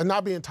 and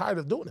not being tired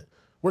of doing it.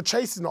 We're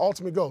chasing the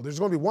ultimate goal. There's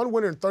going to be 1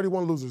 winner and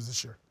 31 losers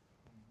this year.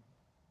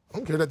 I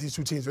don't care that these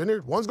 2 teams are in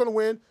there. One's going to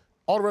win.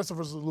 All the rest of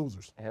us are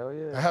losers. Hell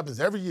yeah. That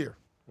happens every year.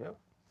 Yep.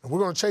 And we're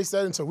going to chase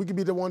that until we can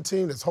be the one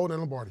team that's holding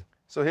Lombardi.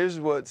 So here's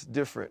what's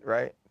different,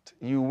 right?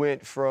 You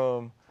went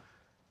from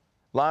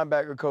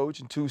linebacker coach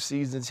in 2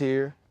 seasons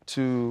here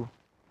to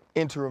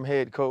interim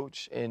head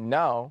coach, and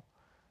now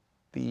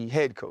the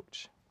head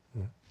coach.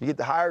 You get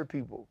to hire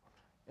people,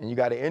 and you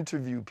got to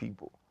interview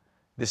people.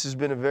 This has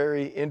been a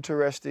very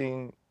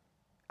interesting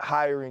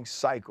hiring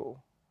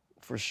cycle,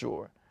 for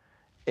sure.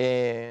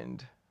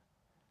 And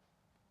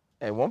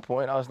at one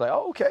point, I was like,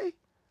 oh, okay,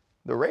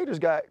 the Raiders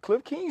got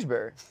Cliff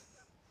Kingsbury.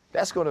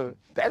 That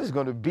is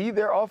gonna be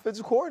their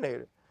offensive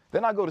coordinator.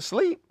 Then I go to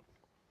sleep,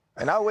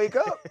 and I wake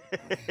up,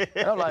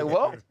 and I'm like,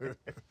 well,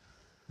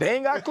 they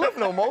ain't got Cliff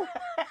no more.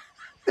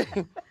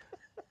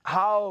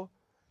 How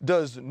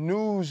does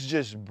news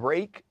just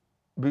break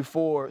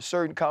before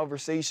certain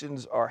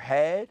conversations are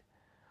had?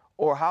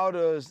 Or how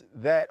does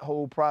that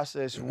whole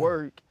process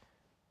work?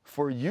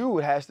 For you,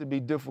 it has to be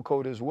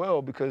difficult as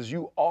well because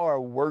you are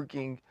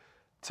working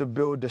to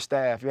build the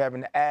staff. You're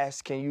having to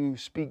ask, can you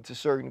speak to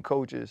certain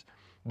coaches?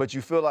 But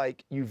you feel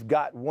like you've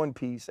got one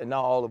piece, and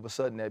now all of a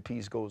sudden that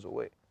piece goes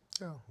away.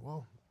 Yeah,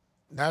 well,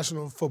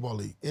 National Football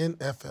League,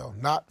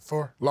 NFL, not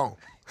for long.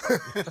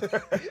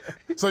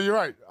 So you're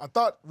right. I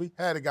thought we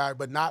had a guy,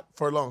 but not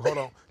for long. Hold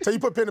on. Till you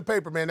put pen to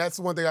paper, man, that's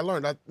the one thing I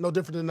learned. No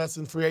different than that's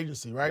in free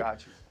agency, right?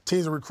 Got you.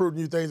 Teams are recruiting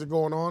you, things are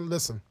going on.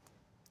 Listen,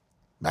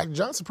 Mac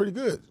Johnson pretty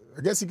good.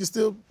 I guess he can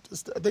still,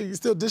 I think he can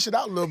still dish it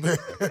out a little bit.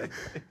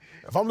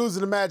 If I'm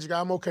losing the Magic,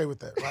 I'm okay with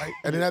that, right?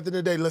 And then at the end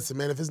of the day, listen,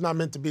 man, if it's not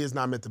meant to be, it's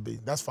not meant to be.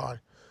 That's fine.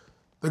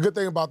 The good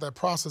thing about that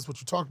process, what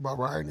you talked about,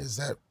 Ryan, is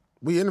that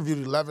we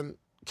interviewed 11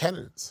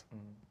 candidates,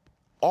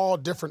 all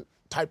different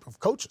type of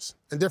coaches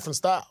and different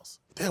styles.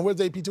 Damn,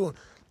 where's AP doing?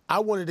 I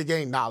wanted to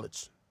gain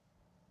knowledge.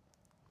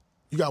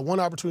 You got one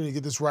opportunity to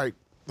get this right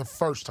the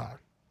first time.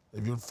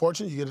 If you're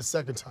fortunate, you get a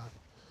second time.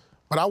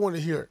 But I want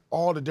to hear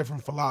all the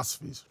different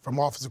philosophies from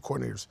offensive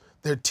coordinators,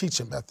 their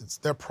teaching methods,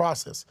 their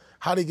process,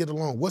 how they get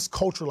along, what's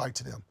culture like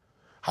to them,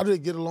 how do they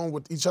get along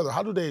with each other,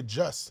 how do they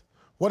adjust,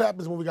 what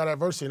happens when we got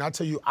adversity, and I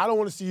tell you, I don't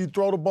want to see you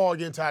throw the ball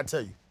again until I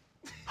tell you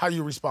how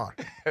you respond.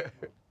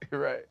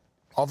 Right.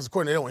 Offensive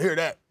coordinator, they don't hear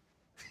that,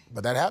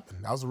 but that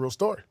happened. That was a real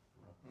story.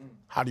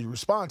 How do you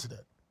respond to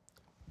that?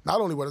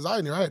 Not only was I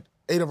in there, I had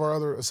 8 of our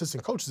other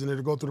assistant coaches in there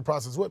to go through the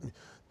process with me.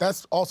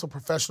 That's also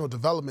professional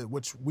development,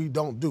 which we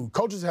don't do.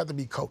 Coaches have to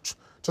be coached,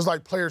 just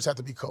like players have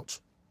to be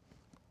coached.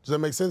 Does that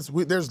make sense?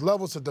 There's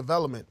levels of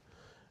development.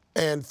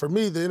 And for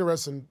me, the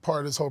interesting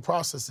part of this whole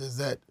process is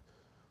that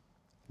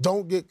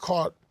don't get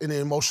caught in an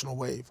emotional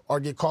wave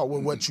or get caught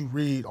with what you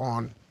read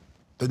on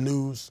the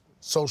news,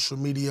 social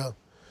media.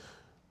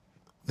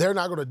 They're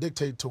not going to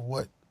dictate to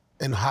what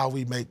and how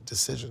we make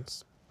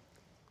decisions.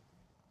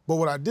 But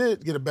what I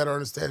did get a better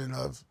understanding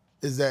of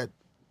is that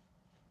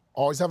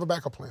always have a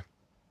backup plan.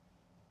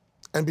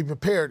 And be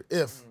prepared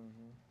if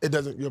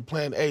your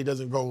plan A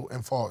doesn't go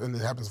and fall, and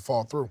it happens to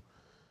fall through.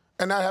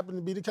 And that happened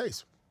to be the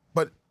case.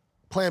 But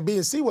plan B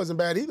and C wasn't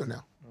bad either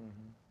now.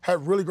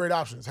 Had really great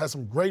options, had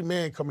some great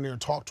men come in there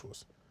and talk to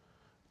us.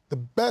 The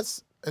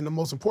best and the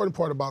most important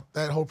part about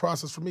that whole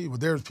process for me was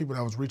there was people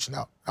that was reaching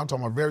out. I'm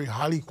talking about very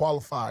highly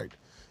qualified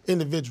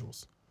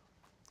individuals.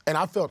 And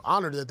I felt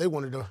honored that they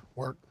wanted to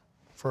work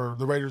for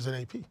the Raiders and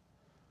AP.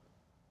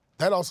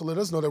 That also let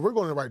us know that we're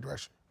going in the right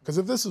direction. Because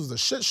if this was a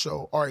shit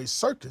show or a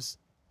circus,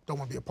 don't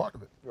want to be a part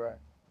of it. Right.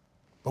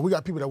 But we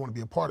got people that want to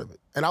be a part of it.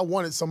 And I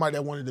wanted somebody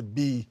that wanted to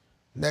be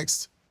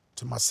next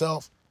to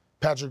myself,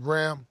 Patrick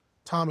Graham,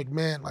 Tom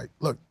McMahon. Like,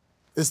 look,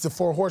 it's the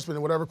 4 horsemen,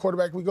 and whatever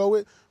quarterback we go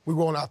with, we're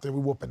going out there, we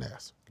whooping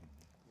ass.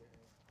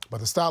 But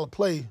the style of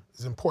play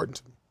is important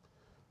to me.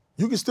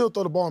 You can still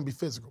throw the ball and be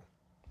physical.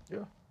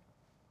 Yeah.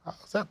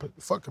 How's that? But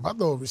fuck, if I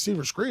throw a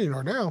receiver screen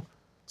or down,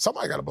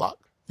 somebody got to block.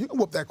 You can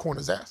whoop that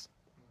corner's ass.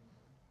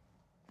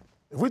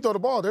 If we throw the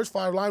ball, there's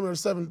 5 linemen or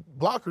 7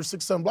 blockers,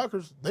 6, 7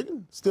 blockers. They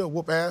can still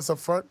whoop ass up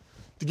front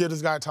to give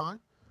this guy time.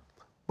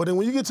 But then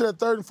when you get to that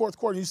 3rd and 4th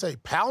quarter, you say,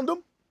 pound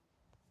him,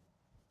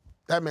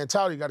 that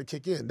mentality got to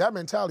kick in. That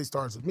mentality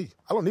starts with me.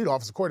 I don't need an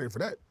offensive coordinator for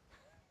that.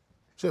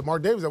 Shit,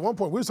 Mark Davis, at one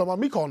point, we were talking about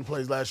me calling the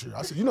plays last year.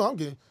 I said, I'm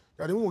getting,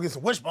 we're going to get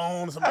some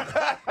wishbone or some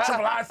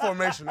triple I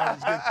formation.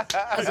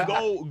 That's a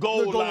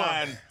goal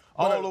line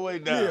all the way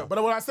down. Yeah,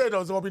 but what I said,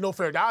 though, is there won't be no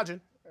fair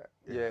dodging.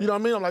 Yeah. You know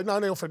what I mean? I'm like, no,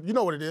 they don't fair. You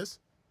know what it is.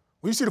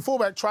 When you see the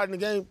fullback trotting the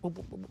game,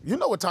 you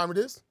know what time it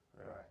is.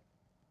 Right.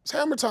 It's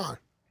hammer time.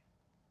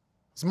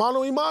 It's mano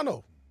y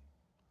mano.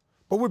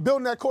 But we're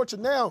building that culture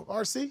now,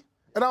 RC,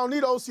 and I don't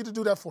need OC to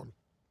do that for me.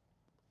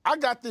 I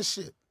got this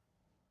shit.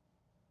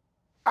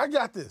 I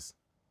got this.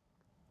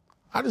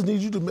 I just need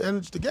you to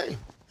manage the game.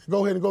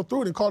 Go ahead and go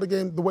through it and call the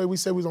game the way we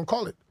said we was going to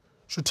call it,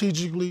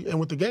 strategically and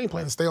with the game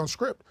plan and stay on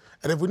script.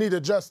 And if we need to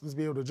adjust, let's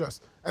be able to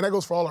adjust. And that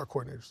goes for all our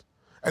coordinators.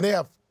 And they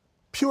have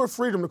pure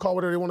freedom to call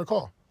whatever they want to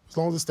call, as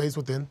long as it stays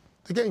within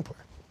the game plan.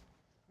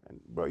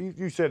 Bro,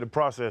 you said the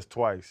process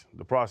twice.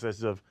 The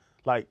process of,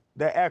 like,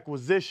 that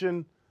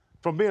acquisition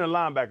from being a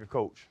linebacker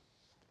coach.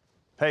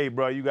 Hey,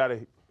 bro, you got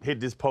to hit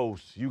this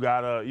post. You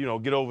got to,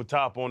 get over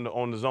top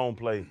on the zone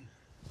play.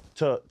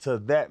 To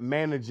that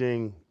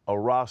managing a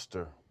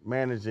roster,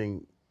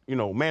 managing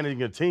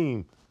a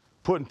team,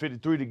 putting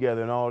 53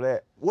 together and all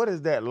that. What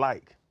is that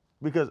like?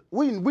 Because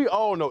we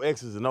all know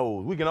X's and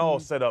O's. We can all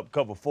set up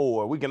cover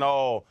 4. We can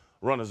all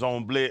run a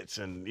zone blitz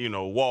and,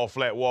 wall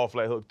flat,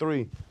 hook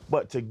 3.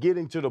 But to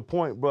getting to the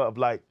point, bro, of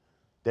like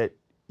that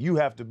you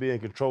have to be in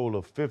control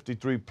of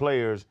 53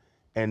 players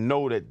and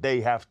know that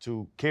they have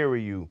to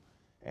carry you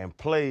and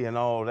play and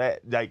all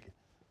that. Like,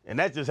 and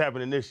that just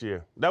happening this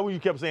year. That what you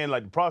kept saying,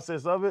 like the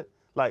process of it?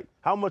 Like,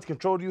 how much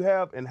control do you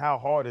have and how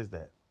hard is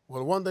that? Well,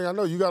 the one thing I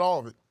know, you got all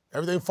of it.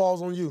 Everything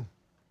falls on you.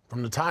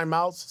 From the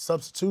timeouts,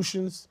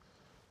 substitutions,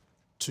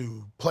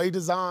 to play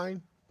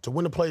design, to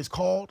when the play is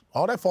called,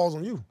 all that falls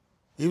on you.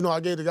 Even though I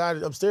gave the guy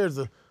upstairs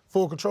the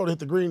full control to hit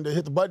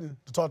the button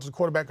to talk to the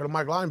quarterback or the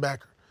Mike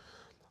linebacker.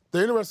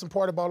 The interesting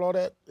part about all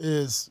that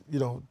is,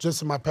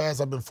 just in my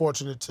past, I've been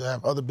fortunate to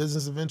have other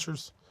business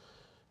adventures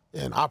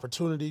and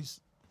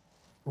opportunities.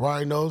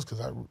 Ryan knows,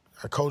 because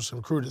I coached and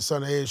recruited at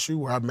Sun ASU,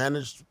 where I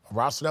managed a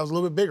roster that was a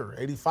little bit bigger,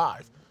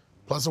 85,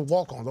 plus a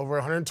walk-ons, over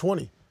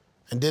 120,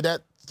 and did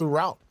that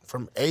throughout,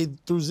 from A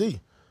through Z.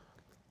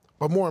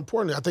 But more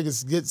importantly, I think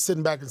it's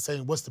sitting back and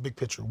saying, what's the big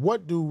picture?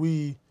 What do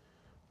we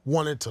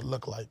want it to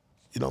look like,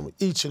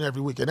 each and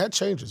every week? And that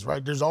changes,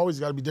 right? There's always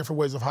got to be different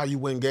ways of how you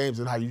win games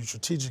and how you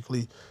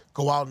strategically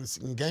go out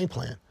and game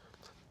plan.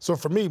 So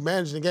for me,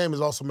 managing the game is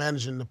also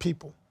managing the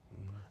people.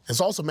 It's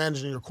also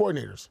managing your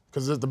coordinators,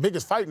 because the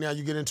biggest fight now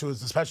you get into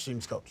is the special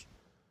teams coach.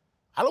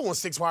 I don't want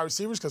 6 wide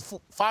receivers, because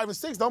 5 and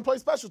 6 don't play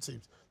special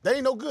teams. They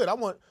ain't no good. I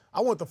want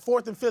the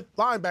 4th and 5th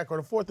linebacker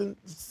or the 4th and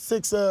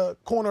 6th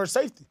corner or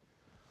safety.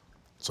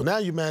 So now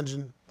you're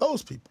managing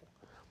those people.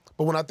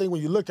 But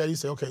when you look at it, you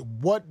say, okay,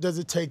 what does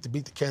it take to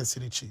beat the Kansas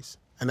City Chiefs?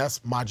 And that's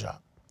my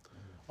job.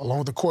 Along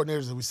with the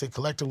coordinators, that we say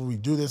collectively, we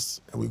do this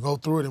and we go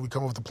through it and we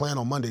come up with a plan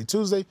on Monday,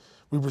 Tuesday.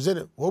 We present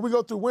it. What we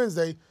go through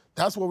Wednesday,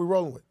 that's what we're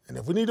rolling with. And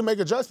if we need to make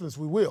adjustments,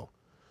 we will.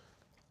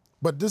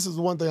 But this is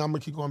the one thing I'm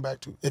going to keep going back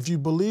to. If you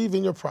believe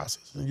in your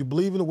process and you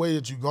believe in the way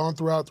that you've gone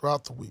throughout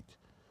the week,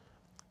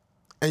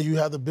 and you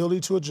have the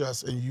ability to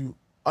adjust and you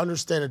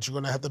understand that you're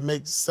going to have to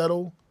make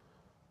subtle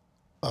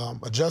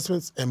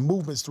adjustments and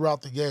movements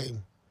throughout the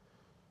game,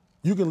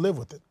 you can live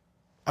with it.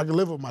 I can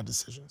live with my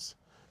decisions.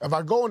 If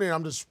I go in there and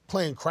I'm just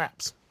playing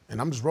craps and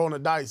I'm just rolling the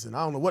dice and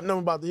I don't know what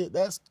number about to hit,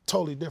 that's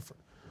totally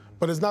different.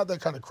 But it's not that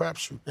kind of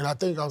crapshoot. And I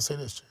think I'll say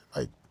this,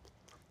 like,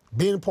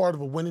 being part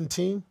of a winning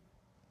team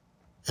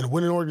and a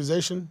winning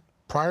organization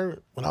prior,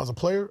 when I was a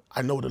player,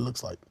 I know what it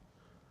looks like.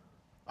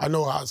 I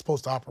know how it's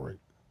supposed to operate.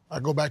 I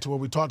go back to what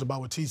we talked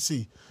about with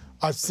TC.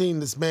 I've seen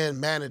this man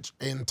manage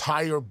an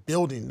entire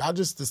building, not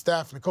just the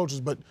staff and the coaches,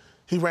 but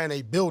he ran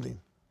a building.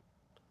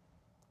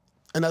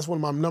 And that's one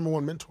of my number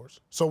one mentors.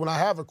 So when I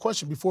have a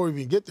question before we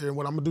even get there and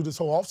what I'm going to do this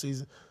whole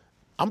offseason,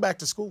 I'm back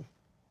to school.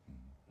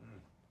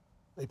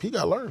 AP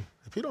got to learn.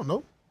 If he don't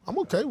know, I'm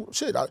okay.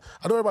 Shit, I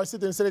know everybody sit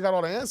there and say they got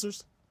all the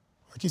answers.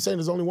 I keep saying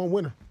there's only one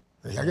winner.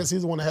 I guess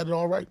he's the one that had it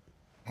all right.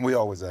 We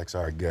always ask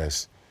our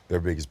guests their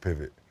biggest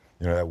pivot.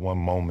 That one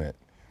moment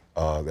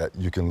that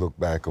you can look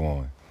back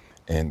on,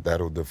 and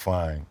that'll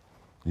define,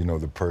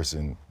 the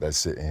person that's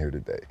sitting here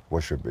today.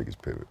 What's your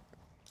biggest pivot?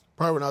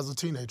 Probably when I was a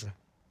teenager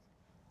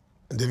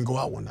and didn't go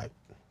out one night.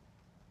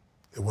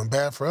 It went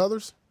bad for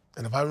others,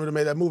 and if I would have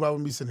made that move, I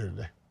wouldn't be sitting here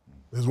today.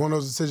 It's one of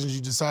those decisions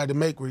you decide to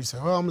make where you say,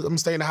 well, I'm going to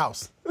stay in the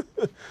house.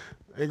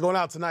 Ain't going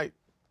out tonight.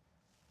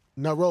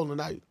 Not rolling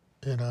tonight.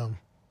 And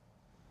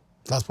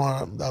that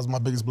was my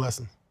biggest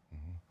blessing.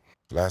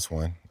 Last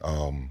one.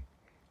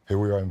 Here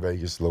we are in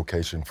Vegas,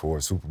 location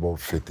for Super Bowl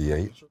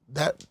 58.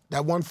 That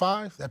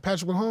 1-5, that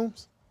Patrick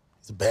Mahomes,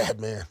 he's a bad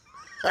man.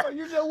 Oh,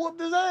 you just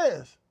whooped his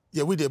ass.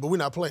 Yeah, we did, but we're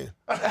not playing.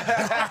 They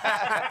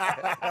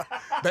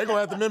gonna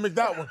have to mimic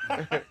that one.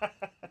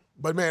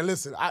 But man,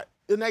 listen,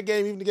 in that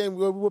game, even the game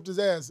where we whooped his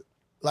ass,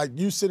 like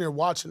you sitting there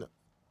watching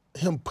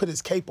him put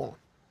his cape on.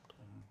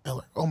 And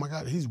like, oh my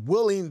God, he's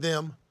willing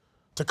them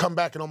to come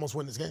back and almost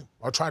win this game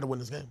or try to win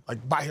this game,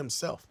 like by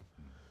himself.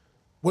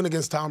 Win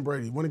against Tom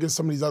Brady, win against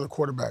some of these other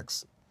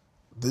quarterbacks.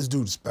 This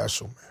dude's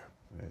special,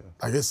 man.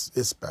 Yeah. Like it's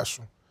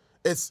special.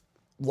 It's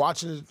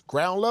watching it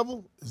ground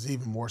level is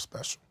even more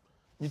special.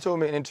 You told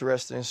me an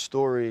interesting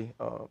story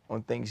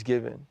on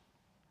Thanksgiving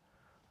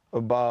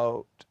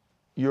about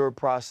your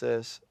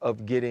process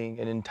of getting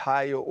an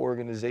entire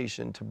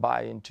organization to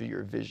buy into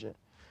your vision.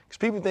 Because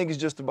people think it's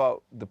just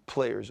about the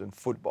players in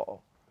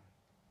football.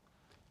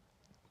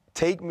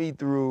 Take me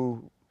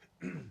through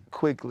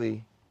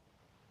quickly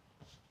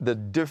the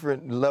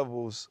different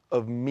levels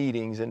of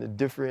meetings and the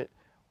different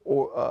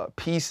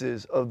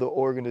pieces of the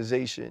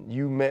organization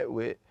you met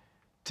with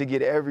to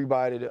get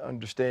everybody to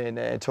understand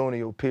that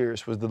Antonio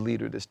Pierce was the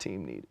leader this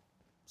team needed.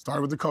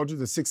 Started with the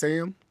coaches at 6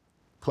 a.m.,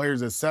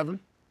 players at 7,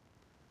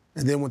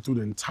 and then went through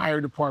the entire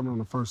department on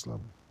the first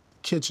level.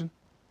 The kitchen,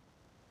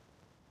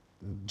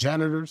 the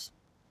janitors,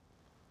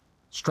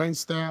 strength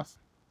staff,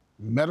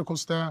 medical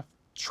staff,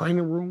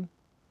 training room,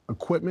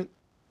 equipment,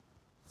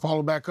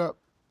 follow back up,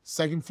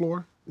 second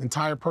floor,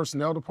 entire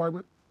personnel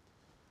department,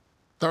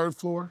 third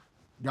floor,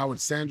 got with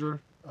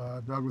Sandra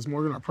Douglas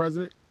Morgan, our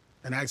president,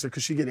 and asked her,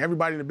 could she get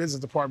everybody in the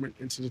business department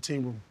into the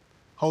team room?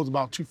 Holds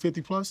about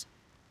 250 plus.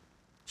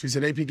 She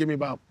said, AP, give me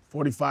about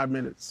 45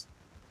 minutes.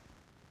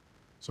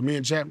 So me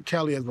and Chap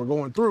Kelly, as we're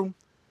going through,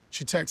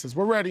 she texts us,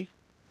 we're ready.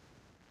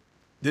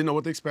 Didn't know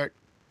what to expect.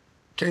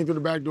 Came through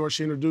the back door,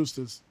 she introduced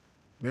us.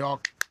 They all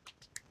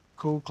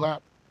cool,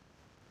 clap.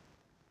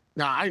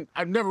 Now,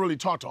 I've never really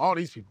talked to all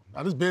these people.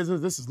 Now, this business,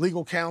 this is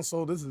legal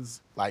counsel, this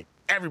is like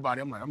everybody.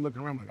 I'm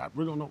looking around, I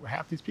really don't know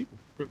half these people.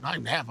 Not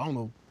even half, I don't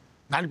know,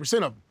 90%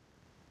 of them.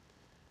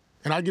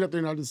 And I get up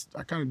there and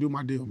I kind of do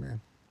my deal,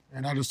 man.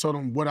 And I just told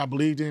them what I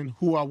believed in,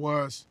 who I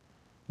was,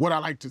 what I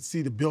like to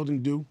see the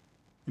building do.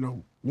 You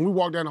know, when we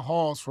walk down the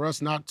halls, for us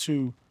not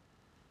to,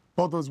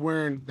 both of us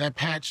wearing that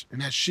patch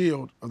and that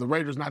shield of the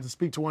Raiders, not to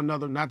speak to one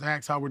another, not to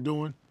ask how we're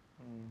doing,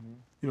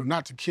 you know,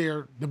 not to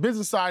care. The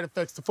business side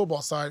affects the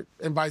football side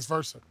and vice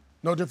versa.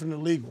 No different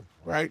than legal,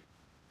 right?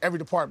 Every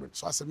department.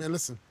 So I said, man,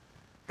 listen,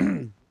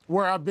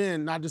 where I've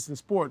been, not just in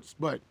sports,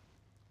 but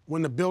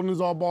when the building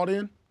is all bought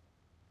in,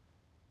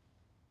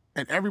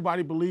 and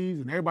everybody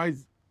believes and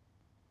everybody's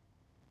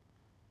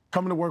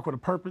coming to work with a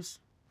purpose,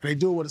 and they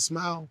do it with a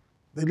smile.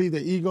 They leave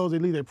their egos, they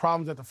leave their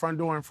problems at the front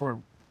door, and for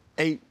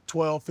 8,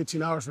 12,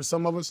 15 hours for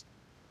some of us,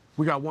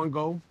 we got one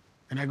goal,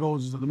 and that goal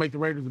is to make the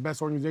Raiders the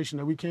best organization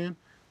that we can.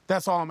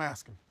 That's all I'm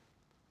asking.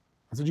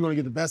 I said, you're gonna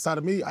get the best out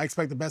of me, I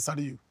expect the best out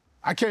of you.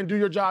 I can't do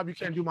your job, you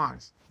can't do mine.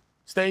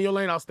 Stay in your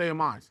lane, I'll stay in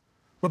mine.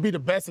 But be the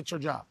best at your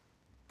job.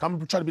 I'm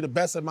gonna try to be the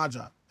best at my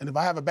job. And if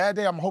I have a bad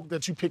day, I'm gonna hope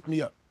that you pick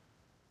me up.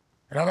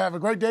 And if I have a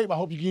great day, I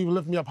hope you can even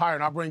lift me up higher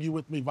and I'll bring you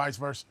with me, vice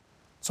versa.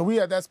 So we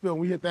had that spill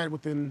and we hit that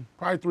within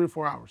probably 3 or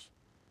 4 hours.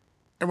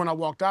 And when I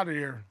walked out of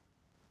there,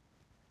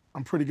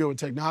 I'm pretty good with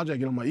technology. I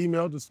get on my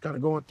email, just kind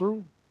of going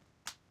through.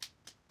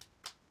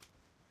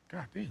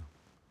 God damn.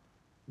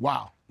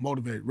 Wow,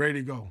 motivated, ready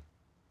to go.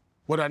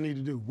 What do I need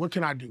to do? What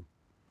can I do?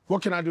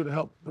 What can I do to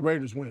help the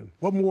Raiders win?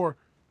 What more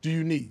do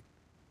you need?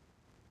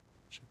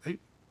 Hey,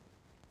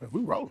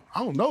 we rolling.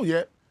 I don't know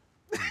yet,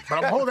 but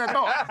I'm gonna hold that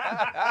thought.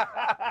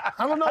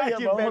 I don't know yet,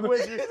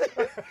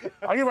 but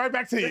I'll get right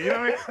back to you, you know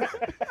what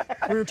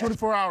I mean? Within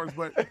 24 hours,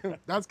 but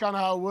that's kind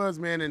of how it was,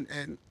 man.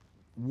 And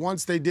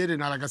once they did it,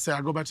 and like I said,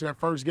 I go back to that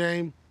first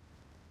game,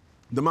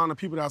 the amount of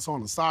people that I saw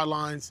on the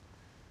sidelines,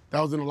 that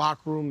was in the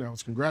locker room, that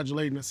was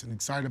congratulating us and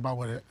excited about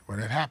what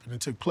had happened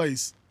and took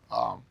place,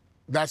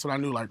 that's when I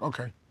knew, like,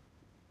 okay,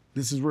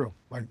 this is real.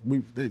 Like,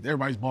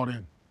 everybody's bought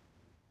in.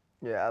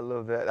 Yeah, I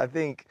love that. I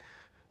think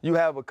you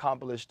have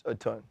accomplished a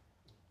ton.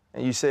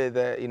 And you said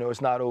that, you know,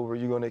 it's not over,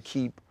 you're gonna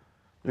keep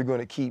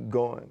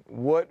going.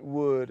 What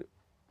would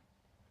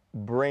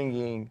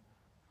bringing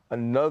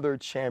another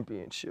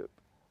championship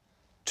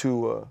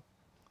to a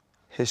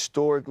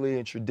historically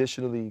and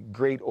traditionally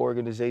great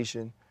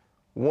organization,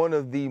 one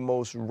of the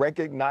most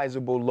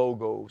recognizable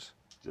logos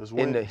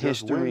in the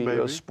history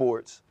of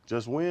sports.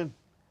 Just win.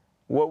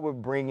 What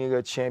would bringing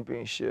a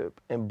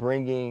championship and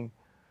bringing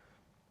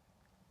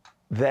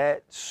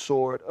that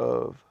sort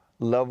of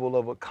level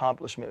of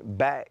accomplishment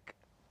back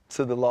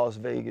to the Las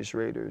Vegas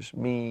Raiders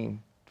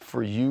mean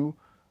for you,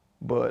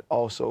 but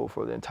also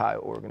for the entire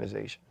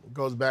organization? It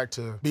goes back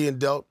to being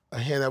dealt a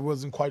hand that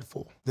wasn't quite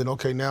full. Then,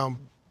 okay, now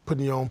I'm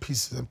putting your own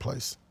pieces in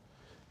place.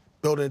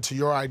 Build into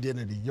your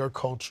identity, your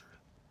culture,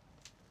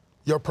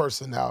 your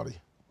personality.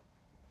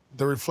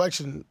 the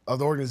reflection of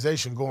the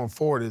organization going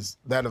forward is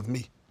that of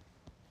me,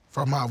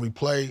 from how we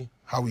play,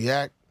 how we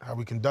act, how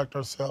we conduct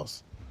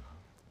ourselves,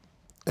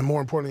 and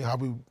more importantly, how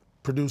we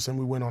produce and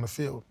we win on the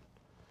field.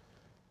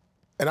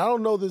 And I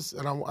don't know this,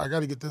 and I got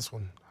to get this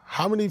one.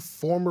 How many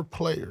former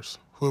players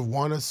who have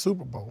won a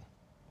Super Bowl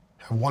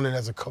have won it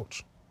as a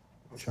coach?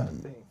 I'm trying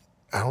to think.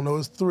 I don't know.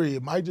 It's 3.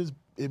 It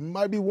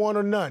might be 1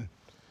 or none.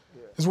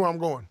 Yeah. Is where I'm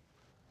going.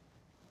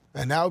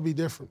 And that would be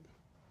different.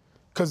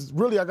 Because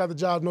really, I got the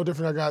job no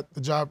different than I got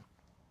the job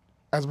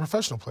as a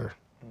professional player.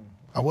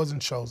 I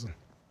wasn't chosen.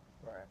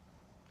 Right.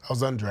 I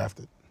was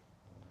undrafted.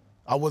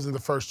 I wasn't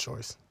the first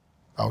choice.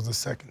 I was the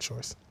second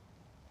choice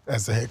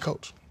as the head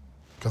coach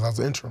because I was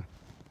interim.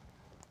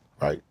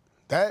 Right?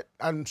 That,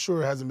 I'm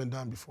sure, hasn't been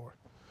done before.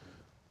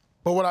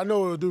 But what I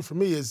know it will do for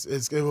me is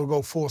it will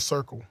go full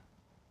circle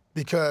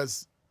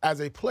because as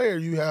a player,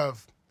 you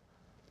have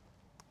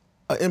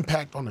an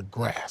impact on the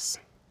grass.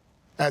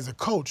 As a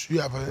coach,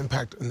 you have an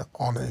impact on the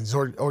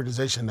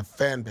organization, the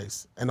fan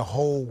base, and the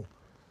whole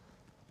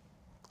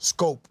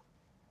scope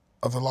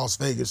of the Las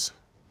Vegas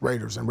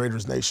Raiders and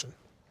Raiders Nation.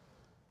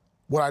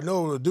 What I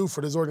know it will do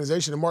for this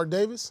organization and Mark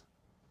Davis,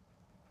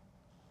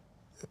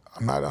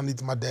 I'm not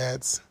underneath my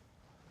dad's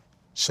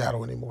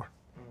shadow anymore.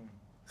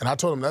 And I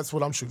told him that's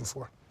what I'm shooting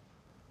for.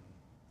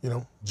 You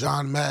know,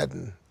 John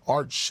Madden,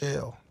 Art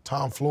Shell,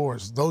 Tom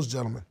Flores, those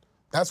gentlemen,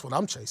 that's what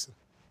I'm chasing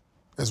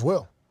as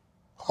well.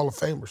 Hall of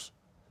Famers,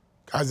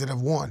 guys that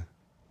have won.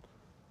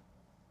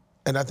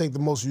 And I think the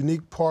most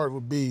unique part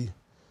would be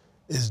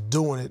is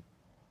doing it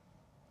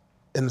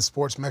in the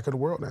sports mecca of the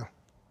world now.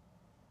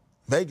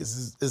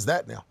 Vegas is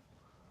that now.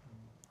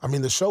 I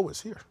mean, the show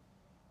is here.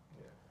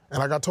 And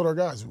like I told our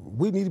guys,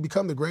 we need to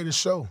become the greatest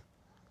show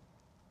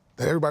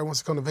that everybody wants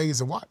to come to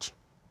Vegas and watch.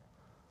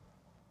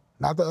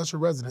 Not the Usher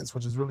residents,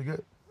 which is really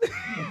good.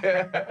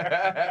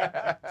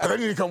 They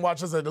need to come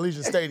watch us at the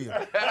Legion Stadium.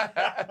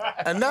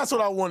 And that's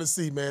what I want to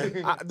see,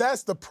 man.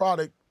 That's the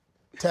product,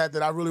 Tad,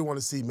 that I really want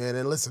to see, man.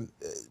 And listen,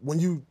 when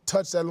you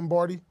touch that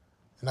Lombardi,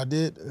 and I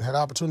did, and had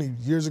opportunity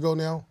years ago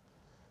now,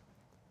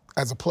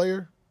 as a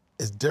player,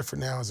 it's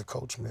different now as a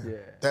coach, man.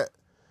 Yeah.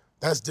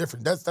 That's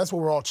different. That's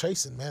what we're all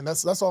chasing, man.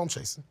 That's all I'm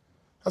chasing.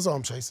 That's all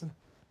I'm chasing.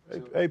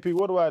 Hey, AP,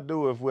 what do I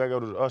do if I go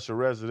to the Usher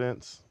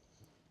residence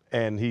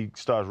and he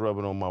starts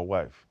rubbing on my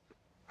wife?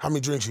 How many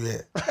drinks you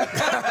had? And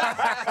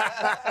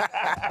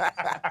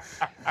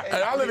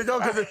I let it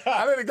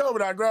go,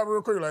 but I grab it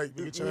real quick, like,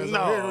 get your hands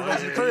over here, go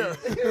to the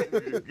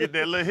crib. Get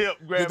that little hip,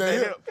 grab that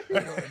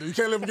hip. You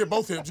can't let me get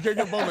both hips. You can't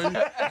get both of them.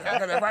 I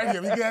got that right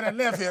hip. You got that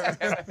left hip.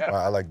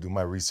 I like to do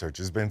my research.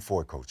 It's been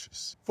 4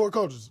 coaches. 4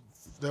 coaches.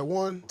 That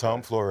one?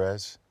 Tom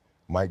Flores,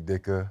 Mike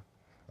Ditka,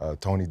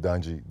 Tony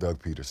Dungy,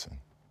 Doug Peterson,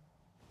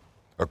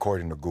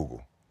 according to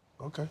Google.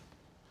 Okay.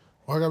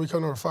 Well, I got to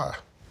become number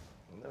 5.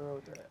 Never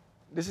wrote that.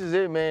 This is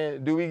it,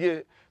 man. Do we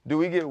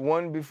get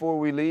one before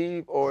we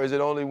leave, or is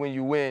it only when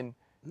you win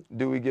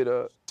do we get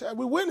a?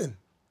 We're winning.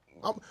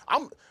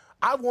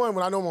 I won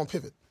when I know I'm on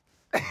pivot.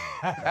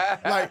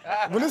 Like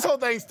when this whole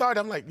thing started,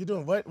 I'm like, you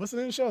doing what? What's the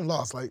name of the show? I'm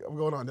lost. Like I'm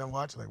going on there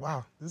watching. Like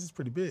wow, this is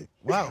pretty big.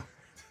 Wow.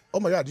 Oh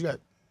my God, you got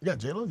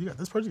J-Lo, you got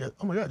this person. You got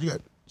oh my God, you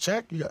got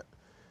Shaq. You got.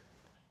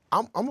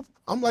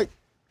 I'm like,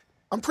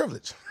 I'm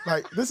privileged.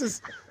 Like this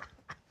is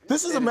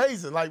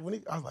amazing. Like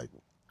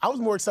I was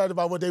more excited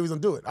about what day we was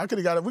gonna do it. I could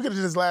have got it. We could have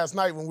did this last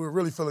night when we were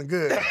really feeling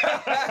good.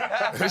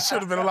 It should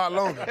have been a lot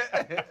longer.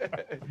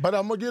 But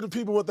I'm gonna give the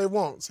people what they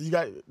want. So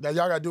y'all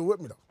gotta do it with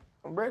me though.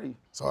 I'm ready.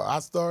 So I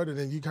started,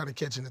 and you kind of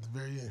catching at the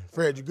very end.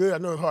 Fred, you good? I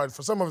know it's hard.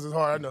 For some of us, it's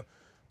hard. I know.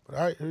 But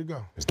all right, here we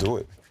go. Let's do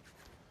it.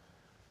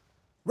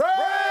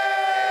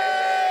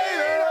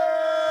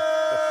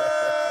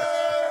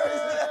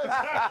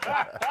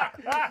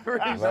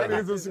 I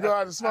need some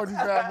cigar to smoke these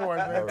bad boys,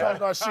 man.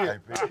 Talk our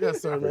shit.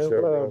 Yes, sir, man.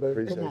 Sure, baby.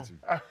 appreciate Come on. you.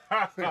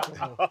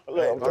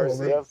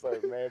 Yes, sir,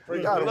 man.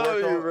 You gotta Love work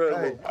you, on, bro.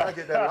 hey, I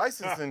get that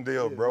licensing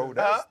deal, bro.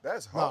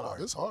 That's hard.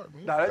 No, it's hard,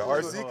 man. Nah, The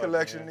that's RC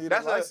collection need a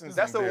that's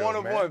licensing a deal, one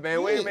of man. one,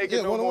 man. We ain't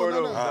making no more of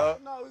those,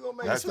 dog. No, we gonna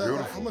make That's it. I'm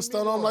beautiful. gonna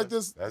stun on like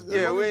this. That's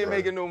Yeah, we ain't bro.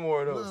 making no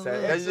more of those.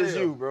 No, That's just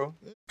you, bro.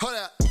 Hold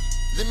up,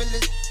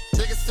 limitless.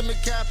 Take a stomach,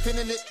 got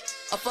pinning it.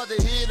 I fought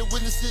the head to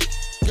witness it.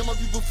 Got my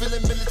people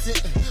feeling militant.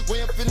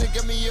 Way I'm feeling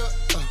got me up.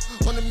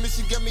 On the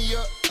mission got me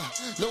up.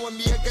 Knowing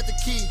me, I got the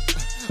key.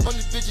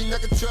 Only vision I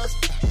can trust.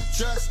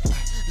 Trust,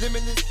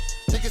 limitless.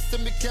 Take a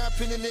stomach, got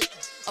pinning it.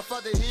 I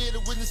fought the head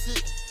to witness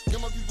it. Got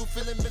my people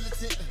feeling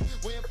militant.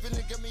 Way I'm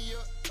feeling got me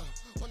up.